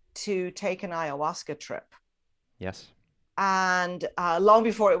opportunity to take an ayahuasca trip. Yes. And long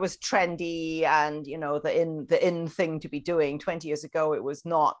before it was trendy and, you know, the in thing to be doing 20 years ago, it was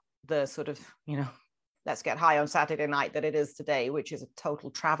not the sort of, you know, let's get high on Saturday night that it is today, which is a total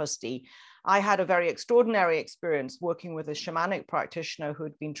travesty. I had a very extraordinary experience working with a shamanic practitioner who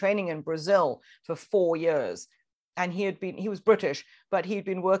had been training in Brazil for 4 years. And he was British, but he'd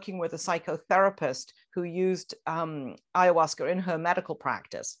been working with a psychotherapist who used ayahuasca in her medical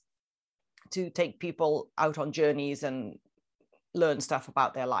practice to take people out on journeys and learn stuff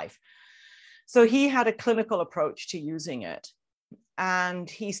about their life. So he had a clinical approach to using it. And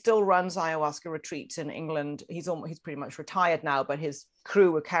he still runs ayahuasca retreats in England. He's pretty much retired now, but his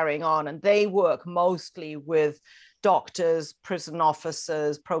crew are carrying on, and they work mostly with doctors, prison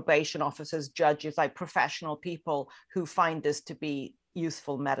officers, probation officers, judges, like professional people who find this to be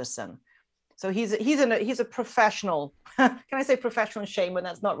useful medicine. So he's a professional. Can I say professional shaman?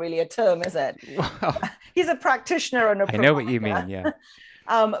 That's not really a term, is it? Wow. He's a practitioner and a provider. I know what you mean, yeah.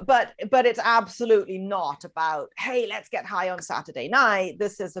 But it's absolutely not about, hey, let's get high on Saturday night.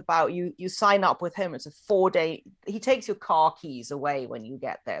 This is about you sign up with him. It's a 4-day. He takes your car keys away when you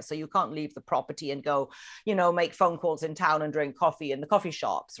get there, so you can't leave the property and go, you know, make phone calls in town and drink coffee in the coffee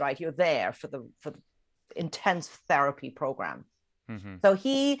shops, right? You're there for the intense therapy program. Mm-hmm. So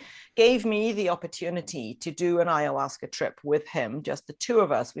he gave me the opportunity to do an ayahuasca trip with him, just the two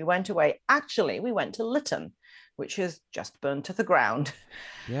of us. We went away. Actually, we went to Lytton, which is just burned to the ground.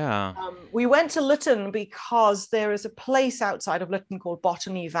 Yeah. We went to Lytton because there is a place outside of Lytton called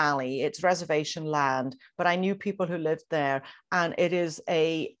Botany Valley. It's reservation land, but I knew people who lived there, and it is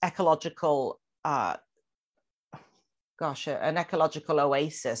an ecological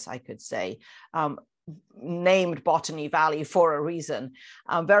oasis, I could say. Named Botany Valley for a reason.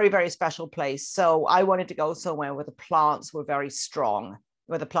 Very, very special place. So I wanted to go somewhere where the plants were very strong,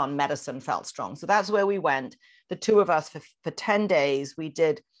 where the plant medicine felt strong. So that's where we went. The two of us for 10 days, we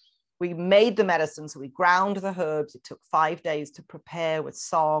made the medicine. So we ground the herbs. It took 5 days to prepare with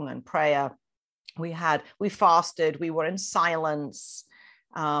song and prayer. We fasted. We were in silence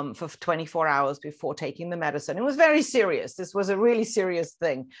for 24 hours before taking the medicine. It was very serious. This was a really serious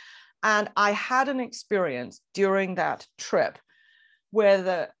thing. And I had an experience during that trip where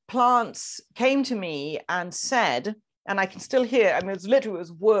the plants came to me and said, and I can still hear, I mean, it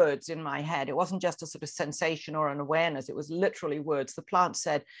was words in my head. It wasn't just a sort of sensation or an awareness. It was literally words. The plant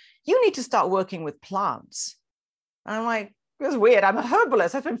said, you need to start working with plants. And I'm like, it was weird. I'm a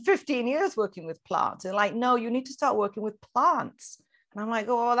herbalist. I've been 15 years working with plants. They're like, no, you need to start working with plants. And I'm like,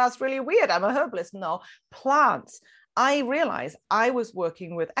 oh, that's really weird. I'm a herbalist. No, plants. I realized I was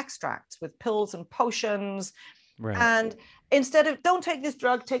working with extracts, with pills and potions. Right. And instead of, don't take this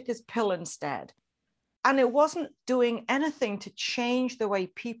drug, take this pill instead. And it wasn't doing anything to change the way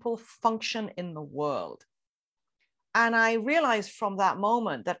people function in the world. And I realized from that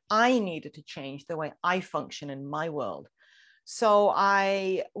moment that I needed to change the way I function in my world. So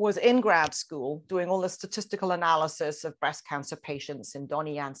I was in grad school doing all the statistical analysis of breast cancer patients in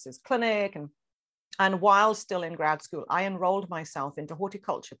Donnie Yance's clinic and And while still in grad school, I enrolled myself into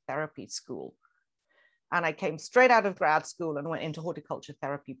horticulture therapy school. And I came straight out of grad school and went into horticulture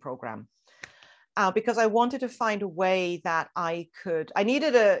therapy program. Because I wanted to find a way that I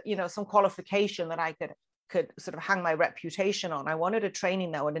needed some qualification that I could sort of hang my reputation on. I wanted a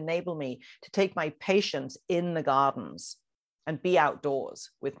training that would enable me to take my patients in the gardens and be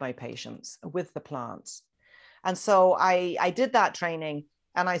outdoors with my patients, with the plants. And so I did that training.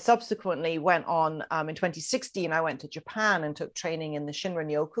 And I subsequently went on, in 2016, I went to Japan and took training in the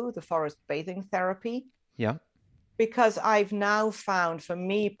Shinrin-yoku, the forest bathing therapy. Yeah. Because I've now found, for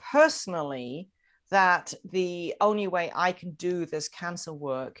me personally, that the only way I can do this cancer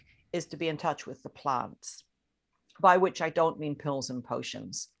work is to be in touch with the plants, by which I don't mean pills and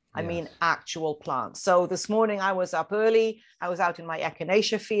potions. I mean actual plants. So this morning I was up early. I was out in my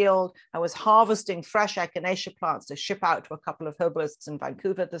echinacea field. I was harvesting fresh echinacea plants to ship out to a couple of herbalists in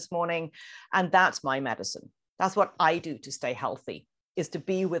Vancouver this morning. And that's my medicine. That's what I do to stay healthy, is to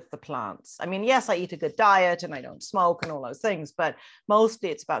be with the plants. I mean, yes, I eat a good diet and I don't smoke and all those things, but mostly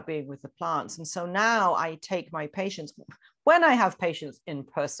it's about being with the plants. And so now I take my patients, when I have patients in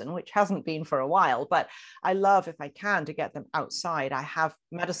person, which hasn't been for a while, but I love, if I can, to get them outside. I have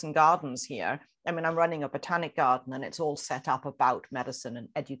medicine gardens here. I mean, I'm running a botanic garden and it's all set up about medicine and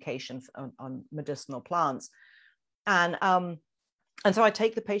education on medicinal plants. And so I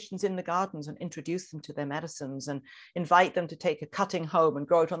take the patients in the gardens and introduce them to their medicines and invite them to take a cutting home and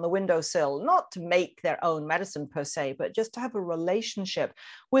grow it on the windowsill, not to make their own medicine per se, but just to have a relationship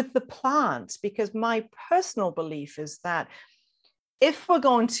with the plants. Because my personal belief is that if we're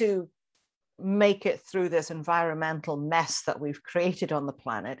going to make it through this environmental mess that we've created on the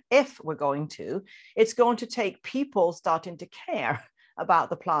planet, it's going to take people starting to care about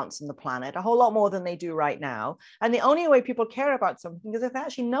the plants and the planet a whole lot more than they do right now. And the only way people care about something is if they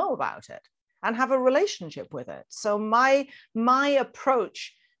actually know about it and have a relationship with it. So my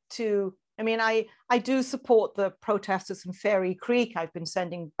approach to, I mean, I do support the protesters in Fairy Creek. I've been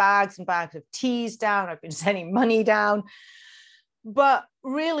sending bags and bags of teas down. I've been sending money down. But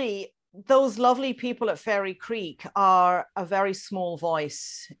really, those lovely people at Fairy Creek are a very small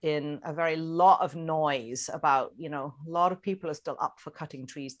voice in a very lot of noise about, a lot of people are still up for cutting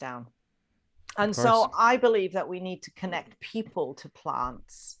trees down. And so I believe that we need to connect people to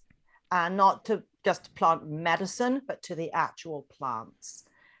plants, and not to just plant medicine, but to the actual plants.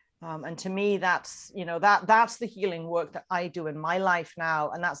 And to me, that's, that's the healing work that I do in my life now.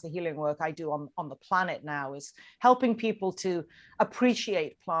 And that's the healing work I do on the planet now, is helping people to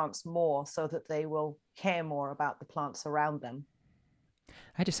appreciate plants more so that they will care more about the plants around them.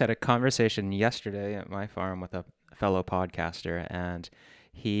 I just had a conversation yesterday at my farm with a fellow podcaster, and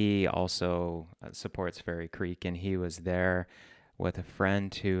he also supports Fairy Creek, and he was there with a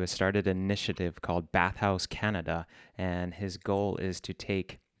friend who has started an initiative called Bathhouse Canada, and his goal is to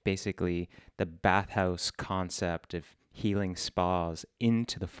take basically the bathhouse concept of healing spas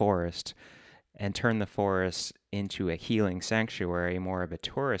into the forest and turn the forest into a healing sanctuary, more of a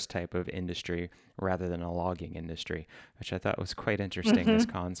tourist type of industry rather than a logging industry, which I thought was quite interesting. This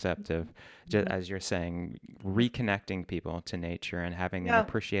concept of, just, as you're saying, reconnecting people to nature and having them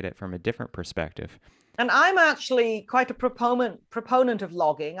appreciate it from a different perspective. And I'm actually quite a proponent of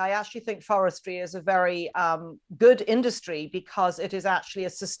logging. I actually think forestry is a very good industry because it is actually a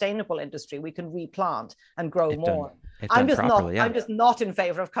sustainable industry. We can replant and grow more. I'm just not in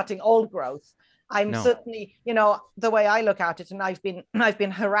favor of cutting old growth. I'm certainly, the way I look at it, and I've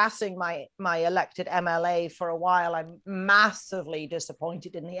been harassing my elected MLA for a while. I'm massively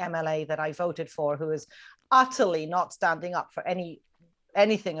disappointed in the MLA that I voted for, who is utterly not standing up for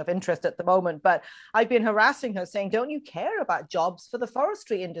anything of interest at the moment. But I've been harassing her saying, don't you care about jobs for the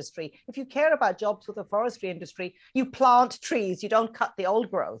forestry industry? If you care about jobs for the forestry industry, you plant trees, you don't cut the old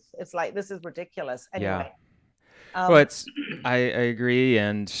growth. It's like, this is ridiculous. Anyway. Well, I agree.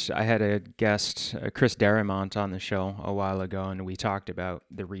 And I had a guest, Chris Darrimont, on the show a while ago, and we talked about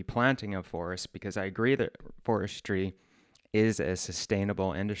the replanting of forests, because I agree that forestry is a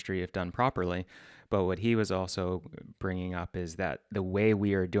sustainable industry if done properly. But what he was also bringing up is that the way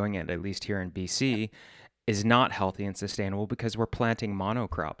we are doing it, at least here in BC, is not healthy and sustainable because we're planting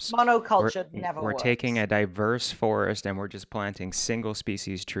monocrops. Monoculture never works. We're taking a diverse forest and we're just planting single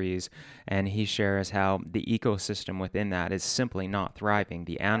species trees. And he shares how the ecosystem within that is simply not thriving.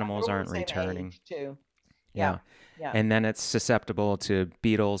 The animals aren't returning. Too. Yeah. And then it's susceptible to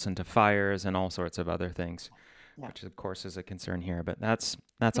beetles and to fires and all sorts of other things. Which of course is a concern here, but that's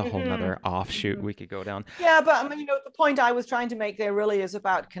a whole nother offshoot we could go down. Yeah, but I mean, the point I was trying to make there really is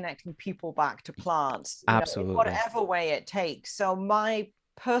about connecting people back to plants. Absolutely. In whatever way it takes. So my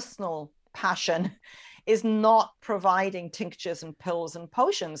personal passion is not providing tinctures and pills and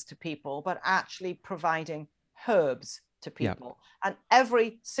potions to people, but actually providing herbs to people. And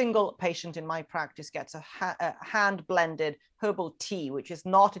every single patient in my practice gets a hand blended herbal tea, which is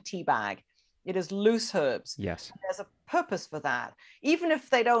not a tea bag. It is loose herbs. Yes. There's a purpose for that. Even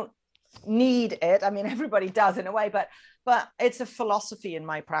if they don't need it, I mean, everybody does in a way, but it's a philosophy in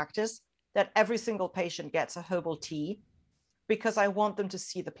my practice that every single patient gets a herbal tea, because I want them to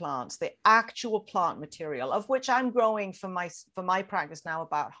see the plants, the actual plant material, of which I'm growing for my practice now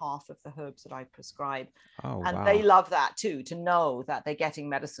about half of the herbs that I prescribe. Oh, and wow. They love that too, to know that they're getting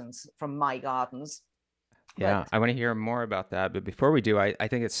medicines from my gardens. Yeah, I want to hear more about that. But before we do, I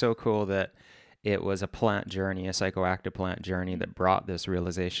think it's so cool that it was a plant journey, a psychoactive plant journey that brought this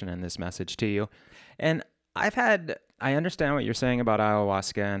realization and this message to you. And I understand what you're saying about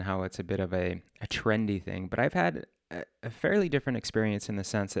ayahuasca and how it's a bit of a trendy thing, but I've had a fairly different experience in the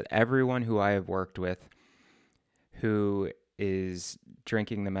sense that everyone who I have worked with who is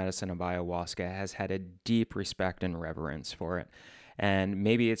drinking the medicine of ayahuasca has had a deep respect and reverence for it. And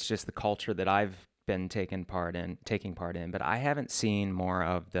maybe it's just the culture that I've been taking part in, but I haven't seen more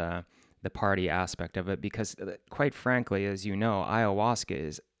of the party aspect of it because, quite frankly, as you know, ayahuasca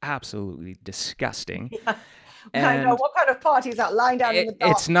is absolutely disgusting. Yeah. And I know, what kind of party is that, lying down in the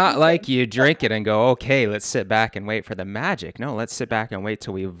dark? It's not like you drink it and go, okay, let's sit back and wait for the magic. No, let's sit back and wait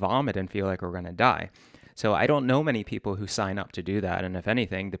till we vomit and feel like we're going to die. So I don't know many people who sign up to do that. And if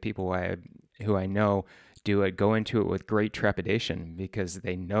anything, the people who I know do it, go into it with great trepidation because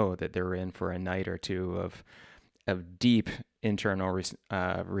they know that they're in for a night or two of deep internal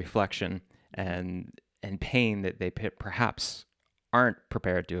reflection and pain that they perhaps aren't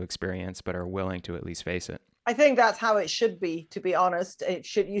prepared to experience, but are willing to at least face it. I think that's how it should be, to be honest.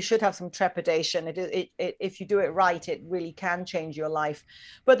 You should have some trepidation. If you do it right, it really can change your life.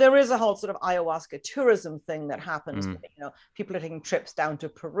 But there is a whole sort of ayahuasca tourism thing that happens. You know, people are taking trips down to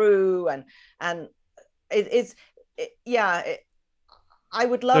Peru, and I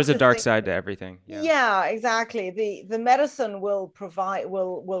would love. There's a dark side to everything. Yeah, exactly. The medicine will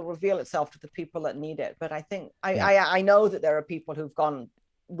reveal itself to the people that need it. But I think I know that there are people who've gone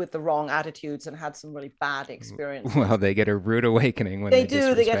with the wrong attitudes and had some really bad experiences. Well, they get a rude awakening when they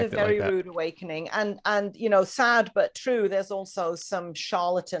do. They get a very rude awakening, and you know, sad but true. There's also some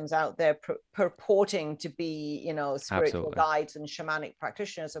charlatans out there purporting to be, you know, spiritual guides and shamanic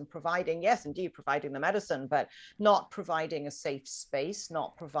practitioners and providing the medicine, but not providing a safe space,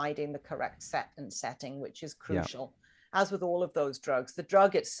 not providing the correct setting, which is crucial. As with all of those drugs, the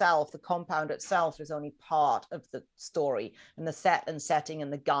drug itself, the compound itself, is only part of the story, and the setting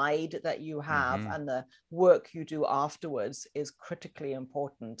and the guide that you have and the work you do afterwards is critically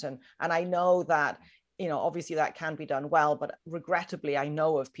important. And I know that, you know, obviously that can be done well, but regrettably, I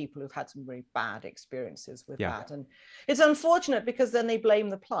know of people who've had some very bad experiences with that. And it's unfortunate because then they blame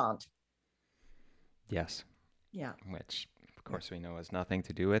the plant. Yes. Yeah. Which, of course, we know has nothing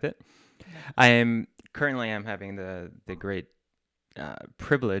to do with it. I'm having the great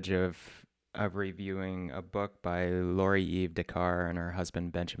privilege of reviewing a book by Laurie Eve Dakar and her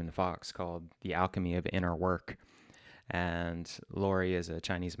husband Benjamin Fox called The Alchemy of Inner Work. And Laurie is a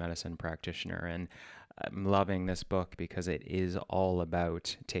Chinese medicine practitioner, and I'm loving this book because it is all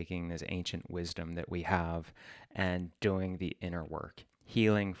about taking this ancient wisdom that we have and doing the inner work,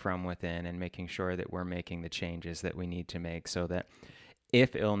 healing from within, and making sure that we're making the changes that we need to make so that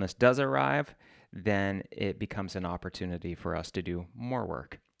if illness does arrive, then it becomes an opportunity for us to do more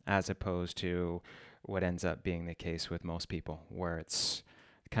work, as opposed to what ends up being the case with most people, where it's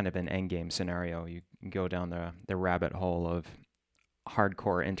kind of an endgame scenario. You go down the rabbit hole of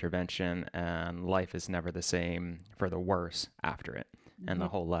hardcore intervention, and life is never the same for the worse after it. And the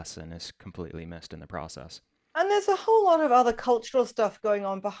whole lesson is completely missed in the process. And there's a whole lot of other cultural stuff going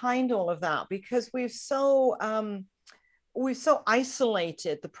on behind all of that, because we've so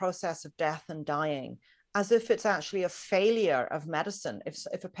isolated the process of death and dying as if it's actually a failure of medicine.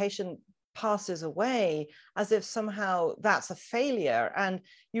 If a patient passes away, as if somehow that's a failure. And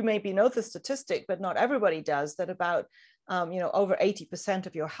you maybe know the statistic, but not everybody does, that about over 80%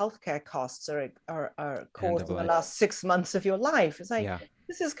 of your healthcare costs are caused in the last 6 months of your life. It's like,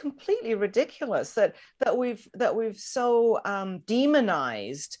 this is completely ridiculous that we've so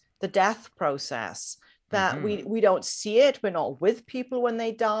demonized the death process, that we don't see it. We're not with people when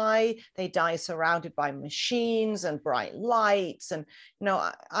they die. They die surrounded by machines and bright lights. And, you know,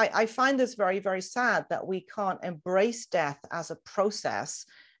 I find this very, very sad that we can't embrace death as a process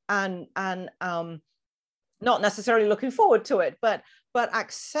and not necessarily looking forward to it, but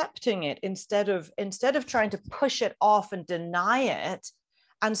accepting it instead of trying to push it off and deny it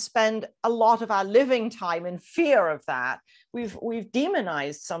and spend a lot of our living time in fear of that, we've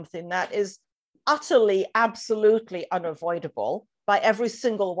demonized something that is utterly, absolutely unavoidable by every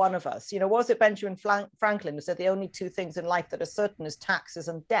single one of us. What was it Benjamin Franklin who said the only two things in life that are certain is taxes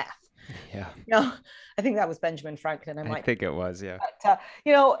and death? Yeah. I think that was Benjamin Franklin. I think it was, yeah. But,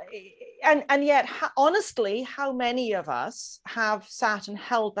 and yet, honestly, how many of us have sat and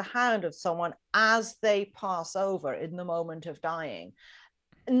held the hand of someone as they pass over in the moment of dying?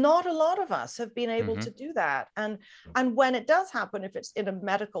 Not a lot of us have been able to do that. And when it does happen, if it's in a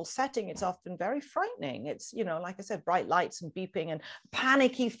medical setting, it's often very frightening. It's, like I said, bright lights and beeping and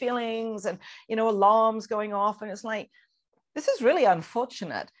panicky feelings and, alarms going off. And it's like, this is really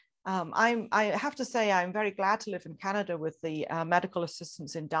unfortunate. I have to say, I'm very glad to live in Canada with the medical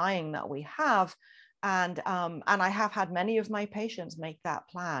assistance in dying that we have. And I have had many of my patients make that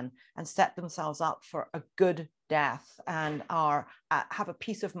plan and set themselves up for a good death and have a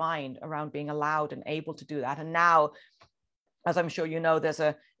peace of mind around being allowed and able to do that. And now, as I'm sure you know, there's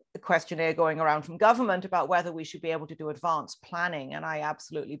a questionnaire going around from government about whether we should be able to do advanced planning. And I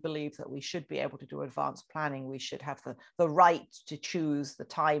absolutely believe that we should be able to do advanced planning. We should have the right to choose the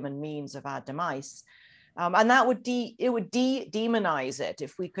time and means of our demise. And that would demonize it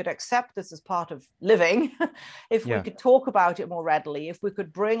if we could accept this as part of living, if we could talk about it more readily, if we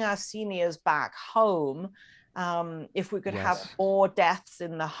could bring our seniors back home, if we could have more deaths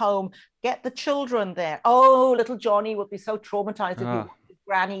in the home, get the children there. Oh, little Johnny would be so traumatized if he watched his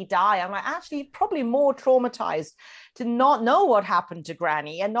granny die. I'm like, actually, probably more traumatized to not know what happened to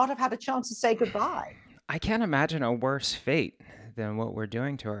granny and not have had a chance to say goodbye. I can't imagine a worse fate than what we're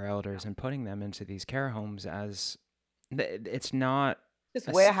doing to our elders and putting them into these care homes. As it's not just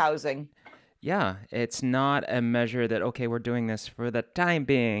warehousing. Yeah, it's not a measure that, okay, we're doing this for the time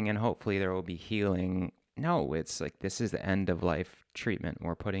being and hopefully there will be healing. No, it's like, this is the end of life treatment.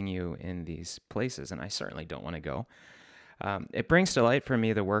 We're putting you in these places, and I certainly don't want to go. It brings to light for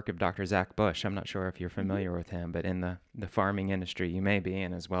me the work of Dr. Zach Bush. I'm not sure if you're familiar with him, but in the farming industry, you may be,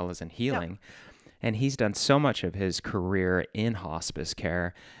 and as well as in healing. And he's done so much of his career in hospice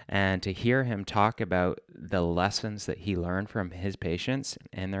care. And to hear him talk about the lessons that he learned from his patients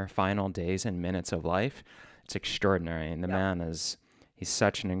in their final days and minutes of life, it's extraordinary. And the man he's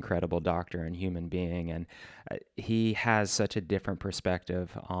such an incredible doctor and human being. And he has such a different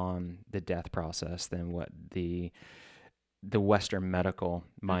perspective on the death process than what the Western medical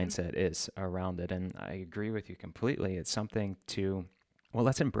mindset is around it. And I agree with you completely. It's something to... well,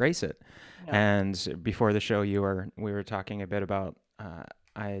 let's embrace it. Yeah. And before the show, we were talking a bit about,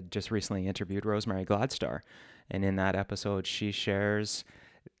 I had just recently interviewed Rosemary Gladstar. And in that episode, she shares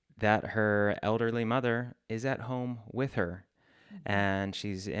that her elderly mother is at home with her. And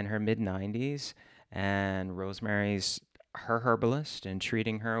she's in her mid-90s. And Rosemary's her herbalist and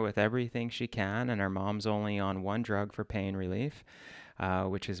treating her with everything she can. And her mom's only on one drug for pain relief,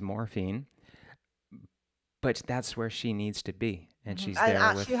 which is morphine. But that's where she needs to be. And she's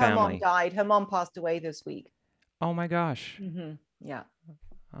there with family. Her mom died. Her mom passed away this week. Oh, my gosh. Yeah.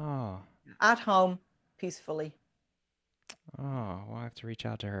 Oh. At home, peacefully. Oh, we'll have to reach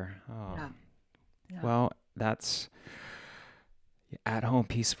out to her. Oh. Yeah. Well, that's at home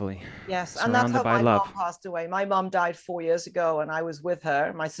peacefully. Yes, and that's how my mom passed away. My mom died 4 years ago, and I was with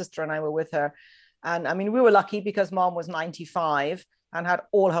her. My sister and I were with her. And I mean, we were lucky because mom was 95 and had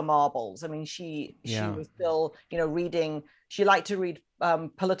all her marbles. I mean, she was still, reading. She liked to read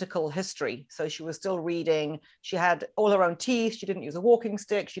political history. So she was still reading. She had all her own teeth. She didn't use a walking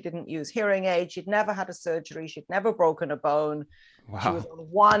stick. She didn't use hearing aids. She'd never had a surgery. She'd never broken a bone. Wow. She was on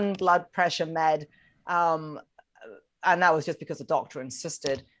one blood pressure med. And that was just because the doctor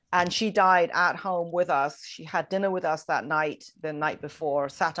insisted. And she died at home with us. She had dinner with us that night, the night before,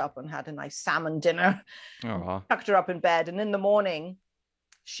 sat up and had a nice salmon dinner, tucked her up in bed. And in the morning,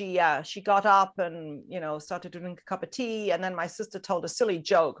 she got up and, started to drink a cup of tea. And then my sister told a silly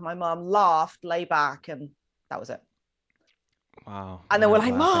joke. My mom laughed, lay back, and that was it. Wow. And then we're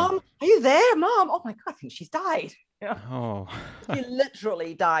like, Mom, are you there, Mom? Oh my God, I think she's died. Oh. She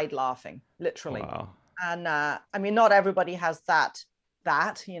literally died laughing, literally. Wow. And I mean, not everybody has that,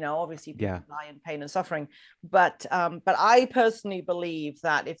 obviously people die in pain and suffering, but I personally believe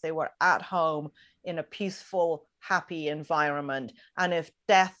that if they were at home in a peaceful, happy environment, and if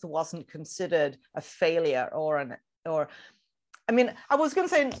death wasn't considered a failure I was going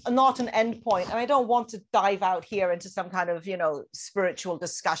to say not an end point, and I don't want to dive out here into some kind of, spiritual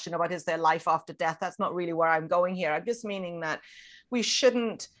discussion about is there life after death. That's not really where I'm going here. I'm just meaning that we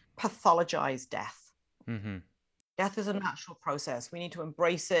shouldn't pathologize death. Mm-hmm. Death is a natural process. We need to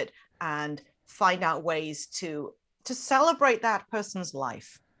embrace it and find out ways to to celebrate that person's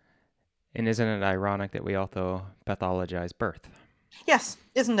life. And isn't it ironic that we also pathologize birth? Yes,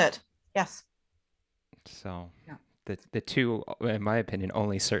 isn't it? Yes. So Yeah. the two, in my opinion,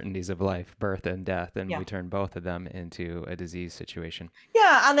 only certainties of life, birth and death, and Yeah. we turn both of them into a disease situation.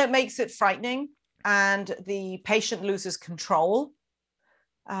 Yeah, and it makes it frightening, and the patient loses control,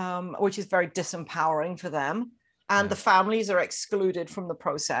 which is very disempowering for them. And the families are excluded from the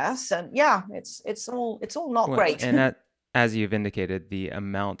process, and yeah, it's all not great. And that, as you've indicated, the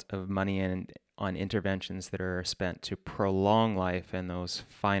amount of money on interventions that are spent to prolong life in those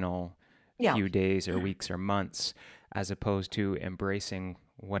final few days or weeks or months, as opposed to embracing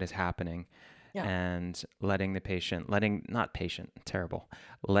what is happening and letting the patient, letting the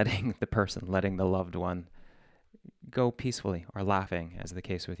person, letting the loved one go peacefully or laughing, as the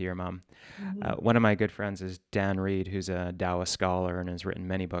case with your mom. One of my good friends is Dan Reed, who's a Taoist scholar and has written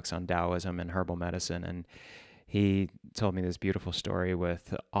many books on Taoism and herbal medicine. And he told me this beautiful story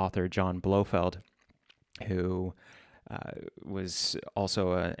with author John Blofeld, who was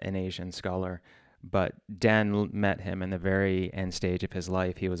also an Asian scholar. But Dan met him in the very end stage of his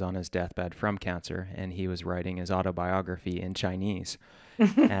life. He was on his deathbed from cancer, and he was writing his autobiography in Chinese,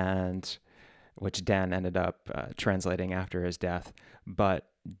 and which Dan ended up translating after his death. But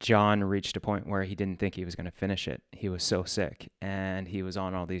John reached a point where he didn't think he was going to finish it. He was so sick, and he was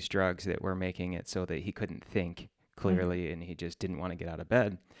on all these drugs that were making it so that he couldn't think clearly, and he just didn't want to get out of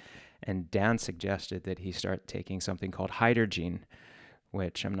bed. And Dan suggested that he start taking something called Hydergine,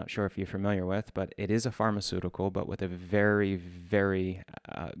 which I'm not sure if you're familiar with, but it is a pharmaceutical, but with a very, very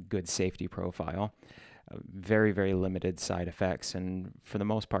good safety profile. Very, very limited side effects, and for the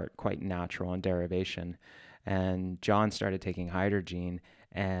most part, quite natural in derivation. And John started taking Hydergine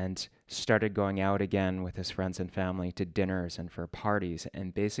and started going out again with his friends and family to dinners and for parties,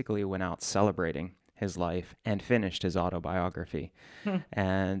 and basically went out celebrating his life and finished his autobiography.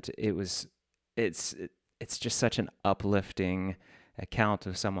 And it's just such an uplifting account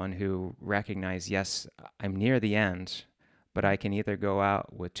of someone who recognized, yes, I'm near the end, but I can either go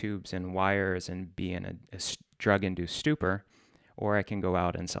out with tubes and wires and be in a drug-induced stupor, or I can go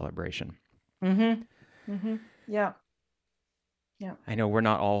out in celebration. Yeah. I know we're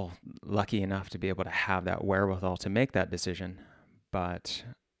not all lucky enough to be able to have that wherewithal to make that decision, but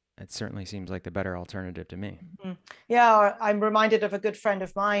it certainly seems like the better alternative to me. Yeah, I'm reminded of a good friend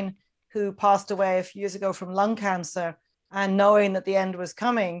of mine who passed away a few years ago from lung cancer, and knowing that the end was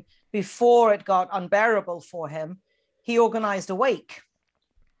coming, before it got unbearable for him, he organized a wake,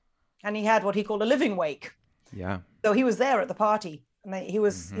 and he had what he called a living wake. Yeah. So he was there at the party. And he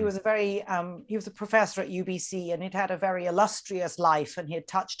was a professor at UBC, and he'd had a very illustrious life, and he had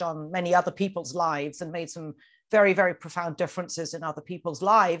touched on many other people's lives and made some very, very profound differences in other people's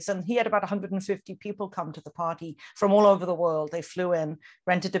lives. And he had about 150 people come to the party from all over the world. They flew in,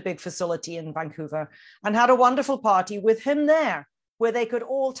 rented a big facility in Vancouver, and had a wonderful party with him there, where they could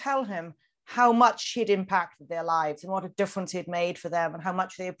all tell him how much he'd impacted their lives and what a difference he'd made for them and how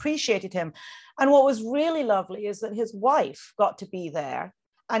much they appreciated him. And what was really lovely is that his wife got to be there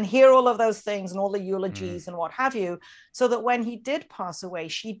and hear all of those things and all the eulogies and what have you, so that when he did pass away,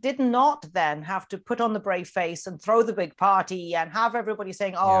 she did not then have to put on the brave face and throw the big party and have everybody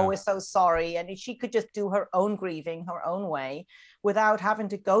saying, oh, we're so sorry. And she could just do her own grieving, her own way, without having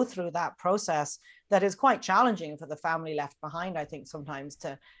to go through that process that is quite challenging for the family left behind, I think, sometimes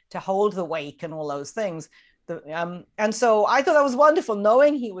to hold the wake and all those things. And so I thought that was wonderful,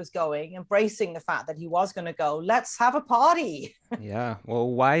 knowing he was going, embracing the fact that he was going to go. Let's have a party. Yeah.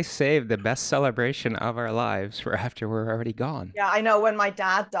 Well, why save the best celebration of our lives for after we're already gone? Yeah, I know. When my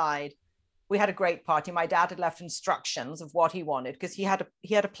dad died, we had a great party. My dad had left instructions of what he wanted, because he had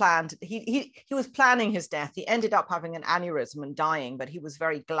a plan. He was planning his death. He ended up having an aneurysm and dying, but he was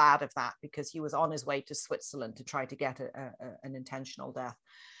very glad of that, because he was on his way to Switzerland to try to get an intentional death.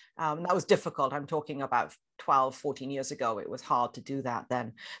 That was difficult. I'm talking about 12, 14 years ago. It was hard to do that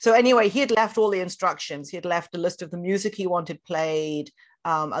then. So anyway, he had left all the instructions. He had left a list of the music he wanted played,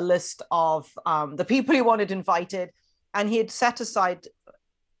 a list of the people he wanted invited, and he had set aside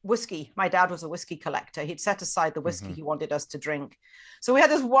whiskey. My dad was a whiskey collector. He'd set aside the whiskey he wanted us to drink. So we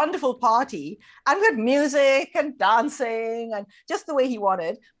had this wonderful party, and we had music and dancing and just the way he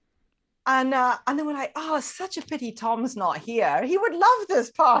wanted. And then we're like, oh, it's such a pity Tom's not here. He would love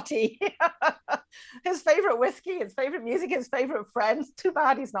this party. His favorite whiskey, his favorite music, his favorite friends. Too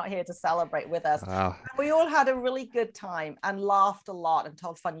bad he's not here to celebrate with us. Wow. And we all had a really good time and laughed a lot and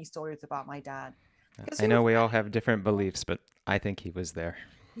told funny stories about my dad. I know we all have different beliefs, but I think he was there.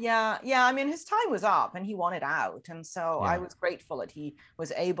 Yeah. I mean, his time was up and he wanted out. And so I was grateful that he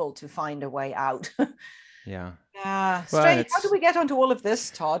was able to find a way out. Yeah. Yeah, Well, strange. How do we get onto all of this,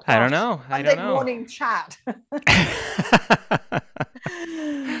 Todd? I don't know. Monday morning chat.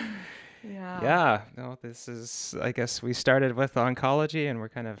 Yeah. No, this is, I guess we started with oncology and we're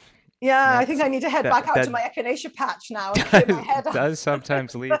kind of. Yeah, I think I need to head back out to my echinacea patch now and clear my head off. Does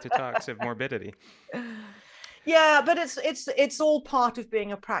sometimes lead to talks of morbidity. Yeah, but it's all part of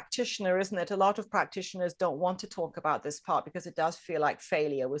being a practitioner, isn't it? A lot of practitioners don't want to talk about this part because it does feel like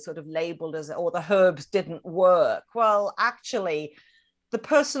failure. We're sort of labeled as, or the herbs didn't work. Well, actually, the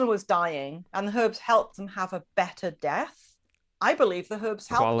person was dying and the herbs helped them have a better death. I believe the herbs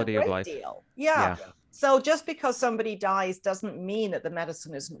helped a great deal. Yeah. So just because somebody dies doesn't mean that the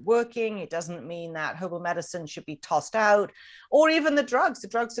medicine isn't working. It doesn't mean that herbal medicine should be tossed out, or even the drugs. The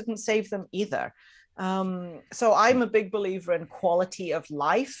drugs didn't save them either. So I'm a big believer in quality of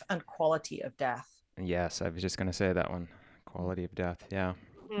life and quality of death. Yes, I was just going to say that one. Quality of death. Yeah.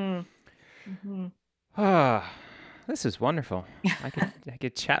 Mm-hmm. This is wonderful. I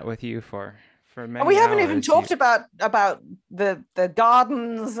could chat with you for many and we haven't hours. even talked about the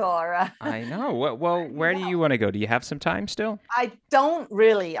gardens or I know. Well, where do you want to go? Do you have some time still? I don't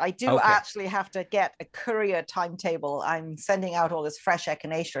really. I do actually have to get a courier timetable. I'm sending out all this fresh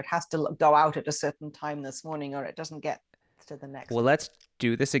echinacea. It has to go out at a certain time this morning or it doesn't get to the next Well, let's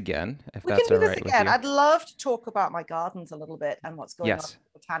do this again, if we that's can do all this right again. with you. I'd love to talk about my gardens a little bit and what's going on in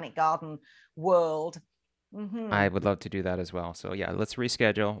the botanic garden world. Mm-hmm. I would love to do that as well. So yeah, let's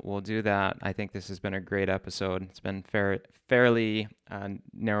reschedule. We'll do that. I think this has been a great episode. It's been fairly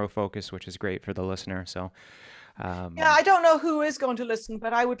narrow focus, which is great for the listener. So yeah, I don't know who is going to listen,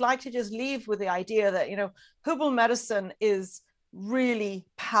 but I would like to just leave with the idea that, herbal medicine is really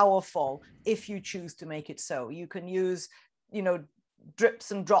powerful if you choose to make it so. You can use, drips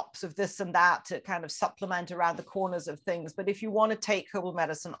and drops of this and that to kind of supplement around the corners of things. But if you want to take herbal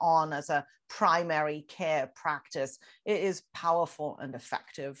medicine on as a primary care practice, it is powerful and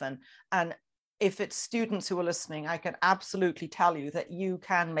effective. And if it's students who are listening, I can absolutely tell you that you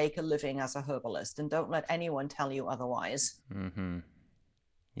can make a living as a herbalist, and don't let anyone tell you otherwise. Mm-hmm.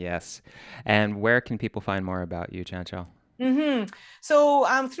 Yes. And where can people find more about you, Chanchal? Mm-hmm. So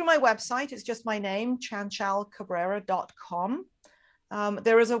through my website, it's just my name, chanchalcabrera.com.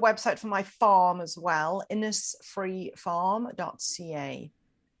 There is a website for my farm as well, innisfreefarm.ca.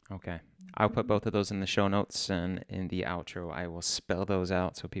 Okay. I'll put both of those in the show notes, and in the outro, I will spell those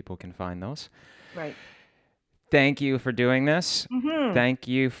out so people can find those. Right. Thank you for doing this. Mm-hmm. Thank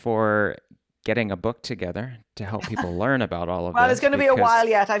you for getting a book together to help people learn about all of this. Well, it's going to be a while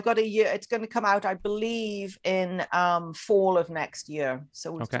yet. I've got a year. It's going to come out, I believe, in fall of next year.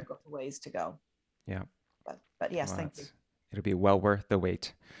 So we've still got a ways to go. Yeah. But yes, thank you. It'll be well worth the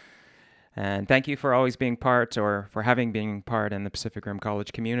wait. And thank you for always being part, or for having been part in the Pacific Rim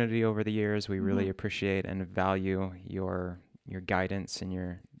College community over the years. We really appreciate and value your guidance and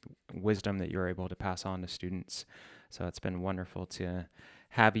your wisdom that you're able to pass on to students. So it's been wonderful to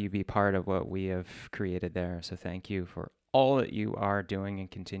have you be part of what we have created there. So thank you for all that you are doing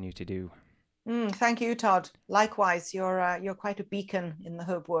and continue to do. Thank you, Todd. Likewise, you're quite a beacon in the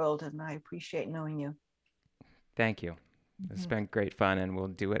herb world, and I appreciate knowing you. Thank you. It's been great fun, and we'll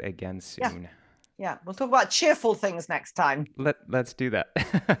do it again soon. Yeah, we'll talk about cheerful things next time. Let's do that.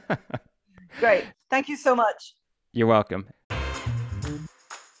 Great. Thank you so much. You're welcome.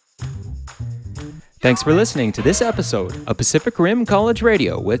 Thanks for listening to this episode of Pacific Rim College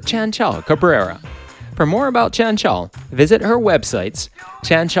Radio with Chanchal Cabrera. For more about Chanchal, visit her websites,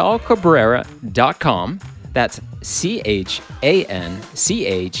 chanchalcabrera.com. That's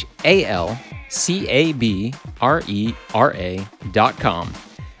ChanchalCabrera.com,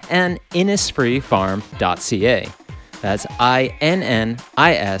 and innisfreefarm.ca. That's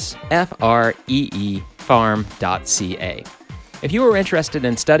INNISFREE farm.ca. If you are interested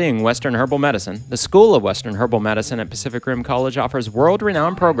in studying Western Herbal Medicine, the School of Western Herbal Medicine at Pacific Rim College offers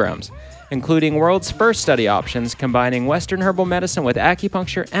world-renowned programs, including world's first study options combining Western Herbal Medicine with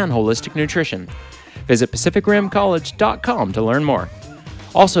acupuncture and holistic nutrition. Visit PacificRimCollege.com to learn more.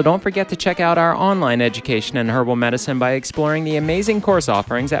 Also, don't forget to check out our online education in herbal medicine by exploring the amazing course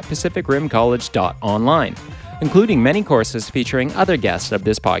offerings at PacificRimCollege.online, including many courses featuring other guests of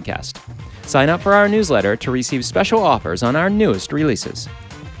this podcast. Sign up for our newsletter to receive special offers on our newest releases.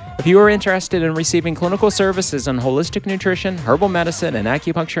 If you are interested in receiving clinical services on holistic nutrition, herbal medicine, and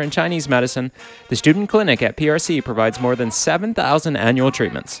acupuncture and Chinese medicine, the Student Clinic at PRC provides more than 7,000 annual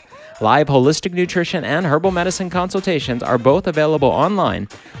treatments. Live holistic nutrition and herbal medicine consultations are both available online,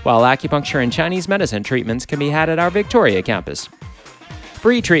 while acupuncture and Chinese medicine treatments can be had at our Victoria campus.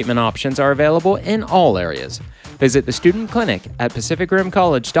 Free treatment options are available in all areas. Visit the student clinic at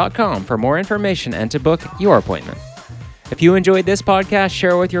pacificrimcollege.com for more information and to book your appointment. If you enjoyed this podcast,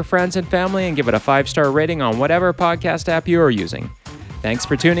 share it with your friends and family and give it a 5-star rating on whatever podcast app you are using. Thanks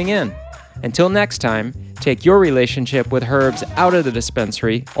for tuning in. Until next time, take your relationship with herbs out of the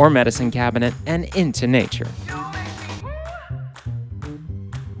dispensary or medicine cabinet and into nature.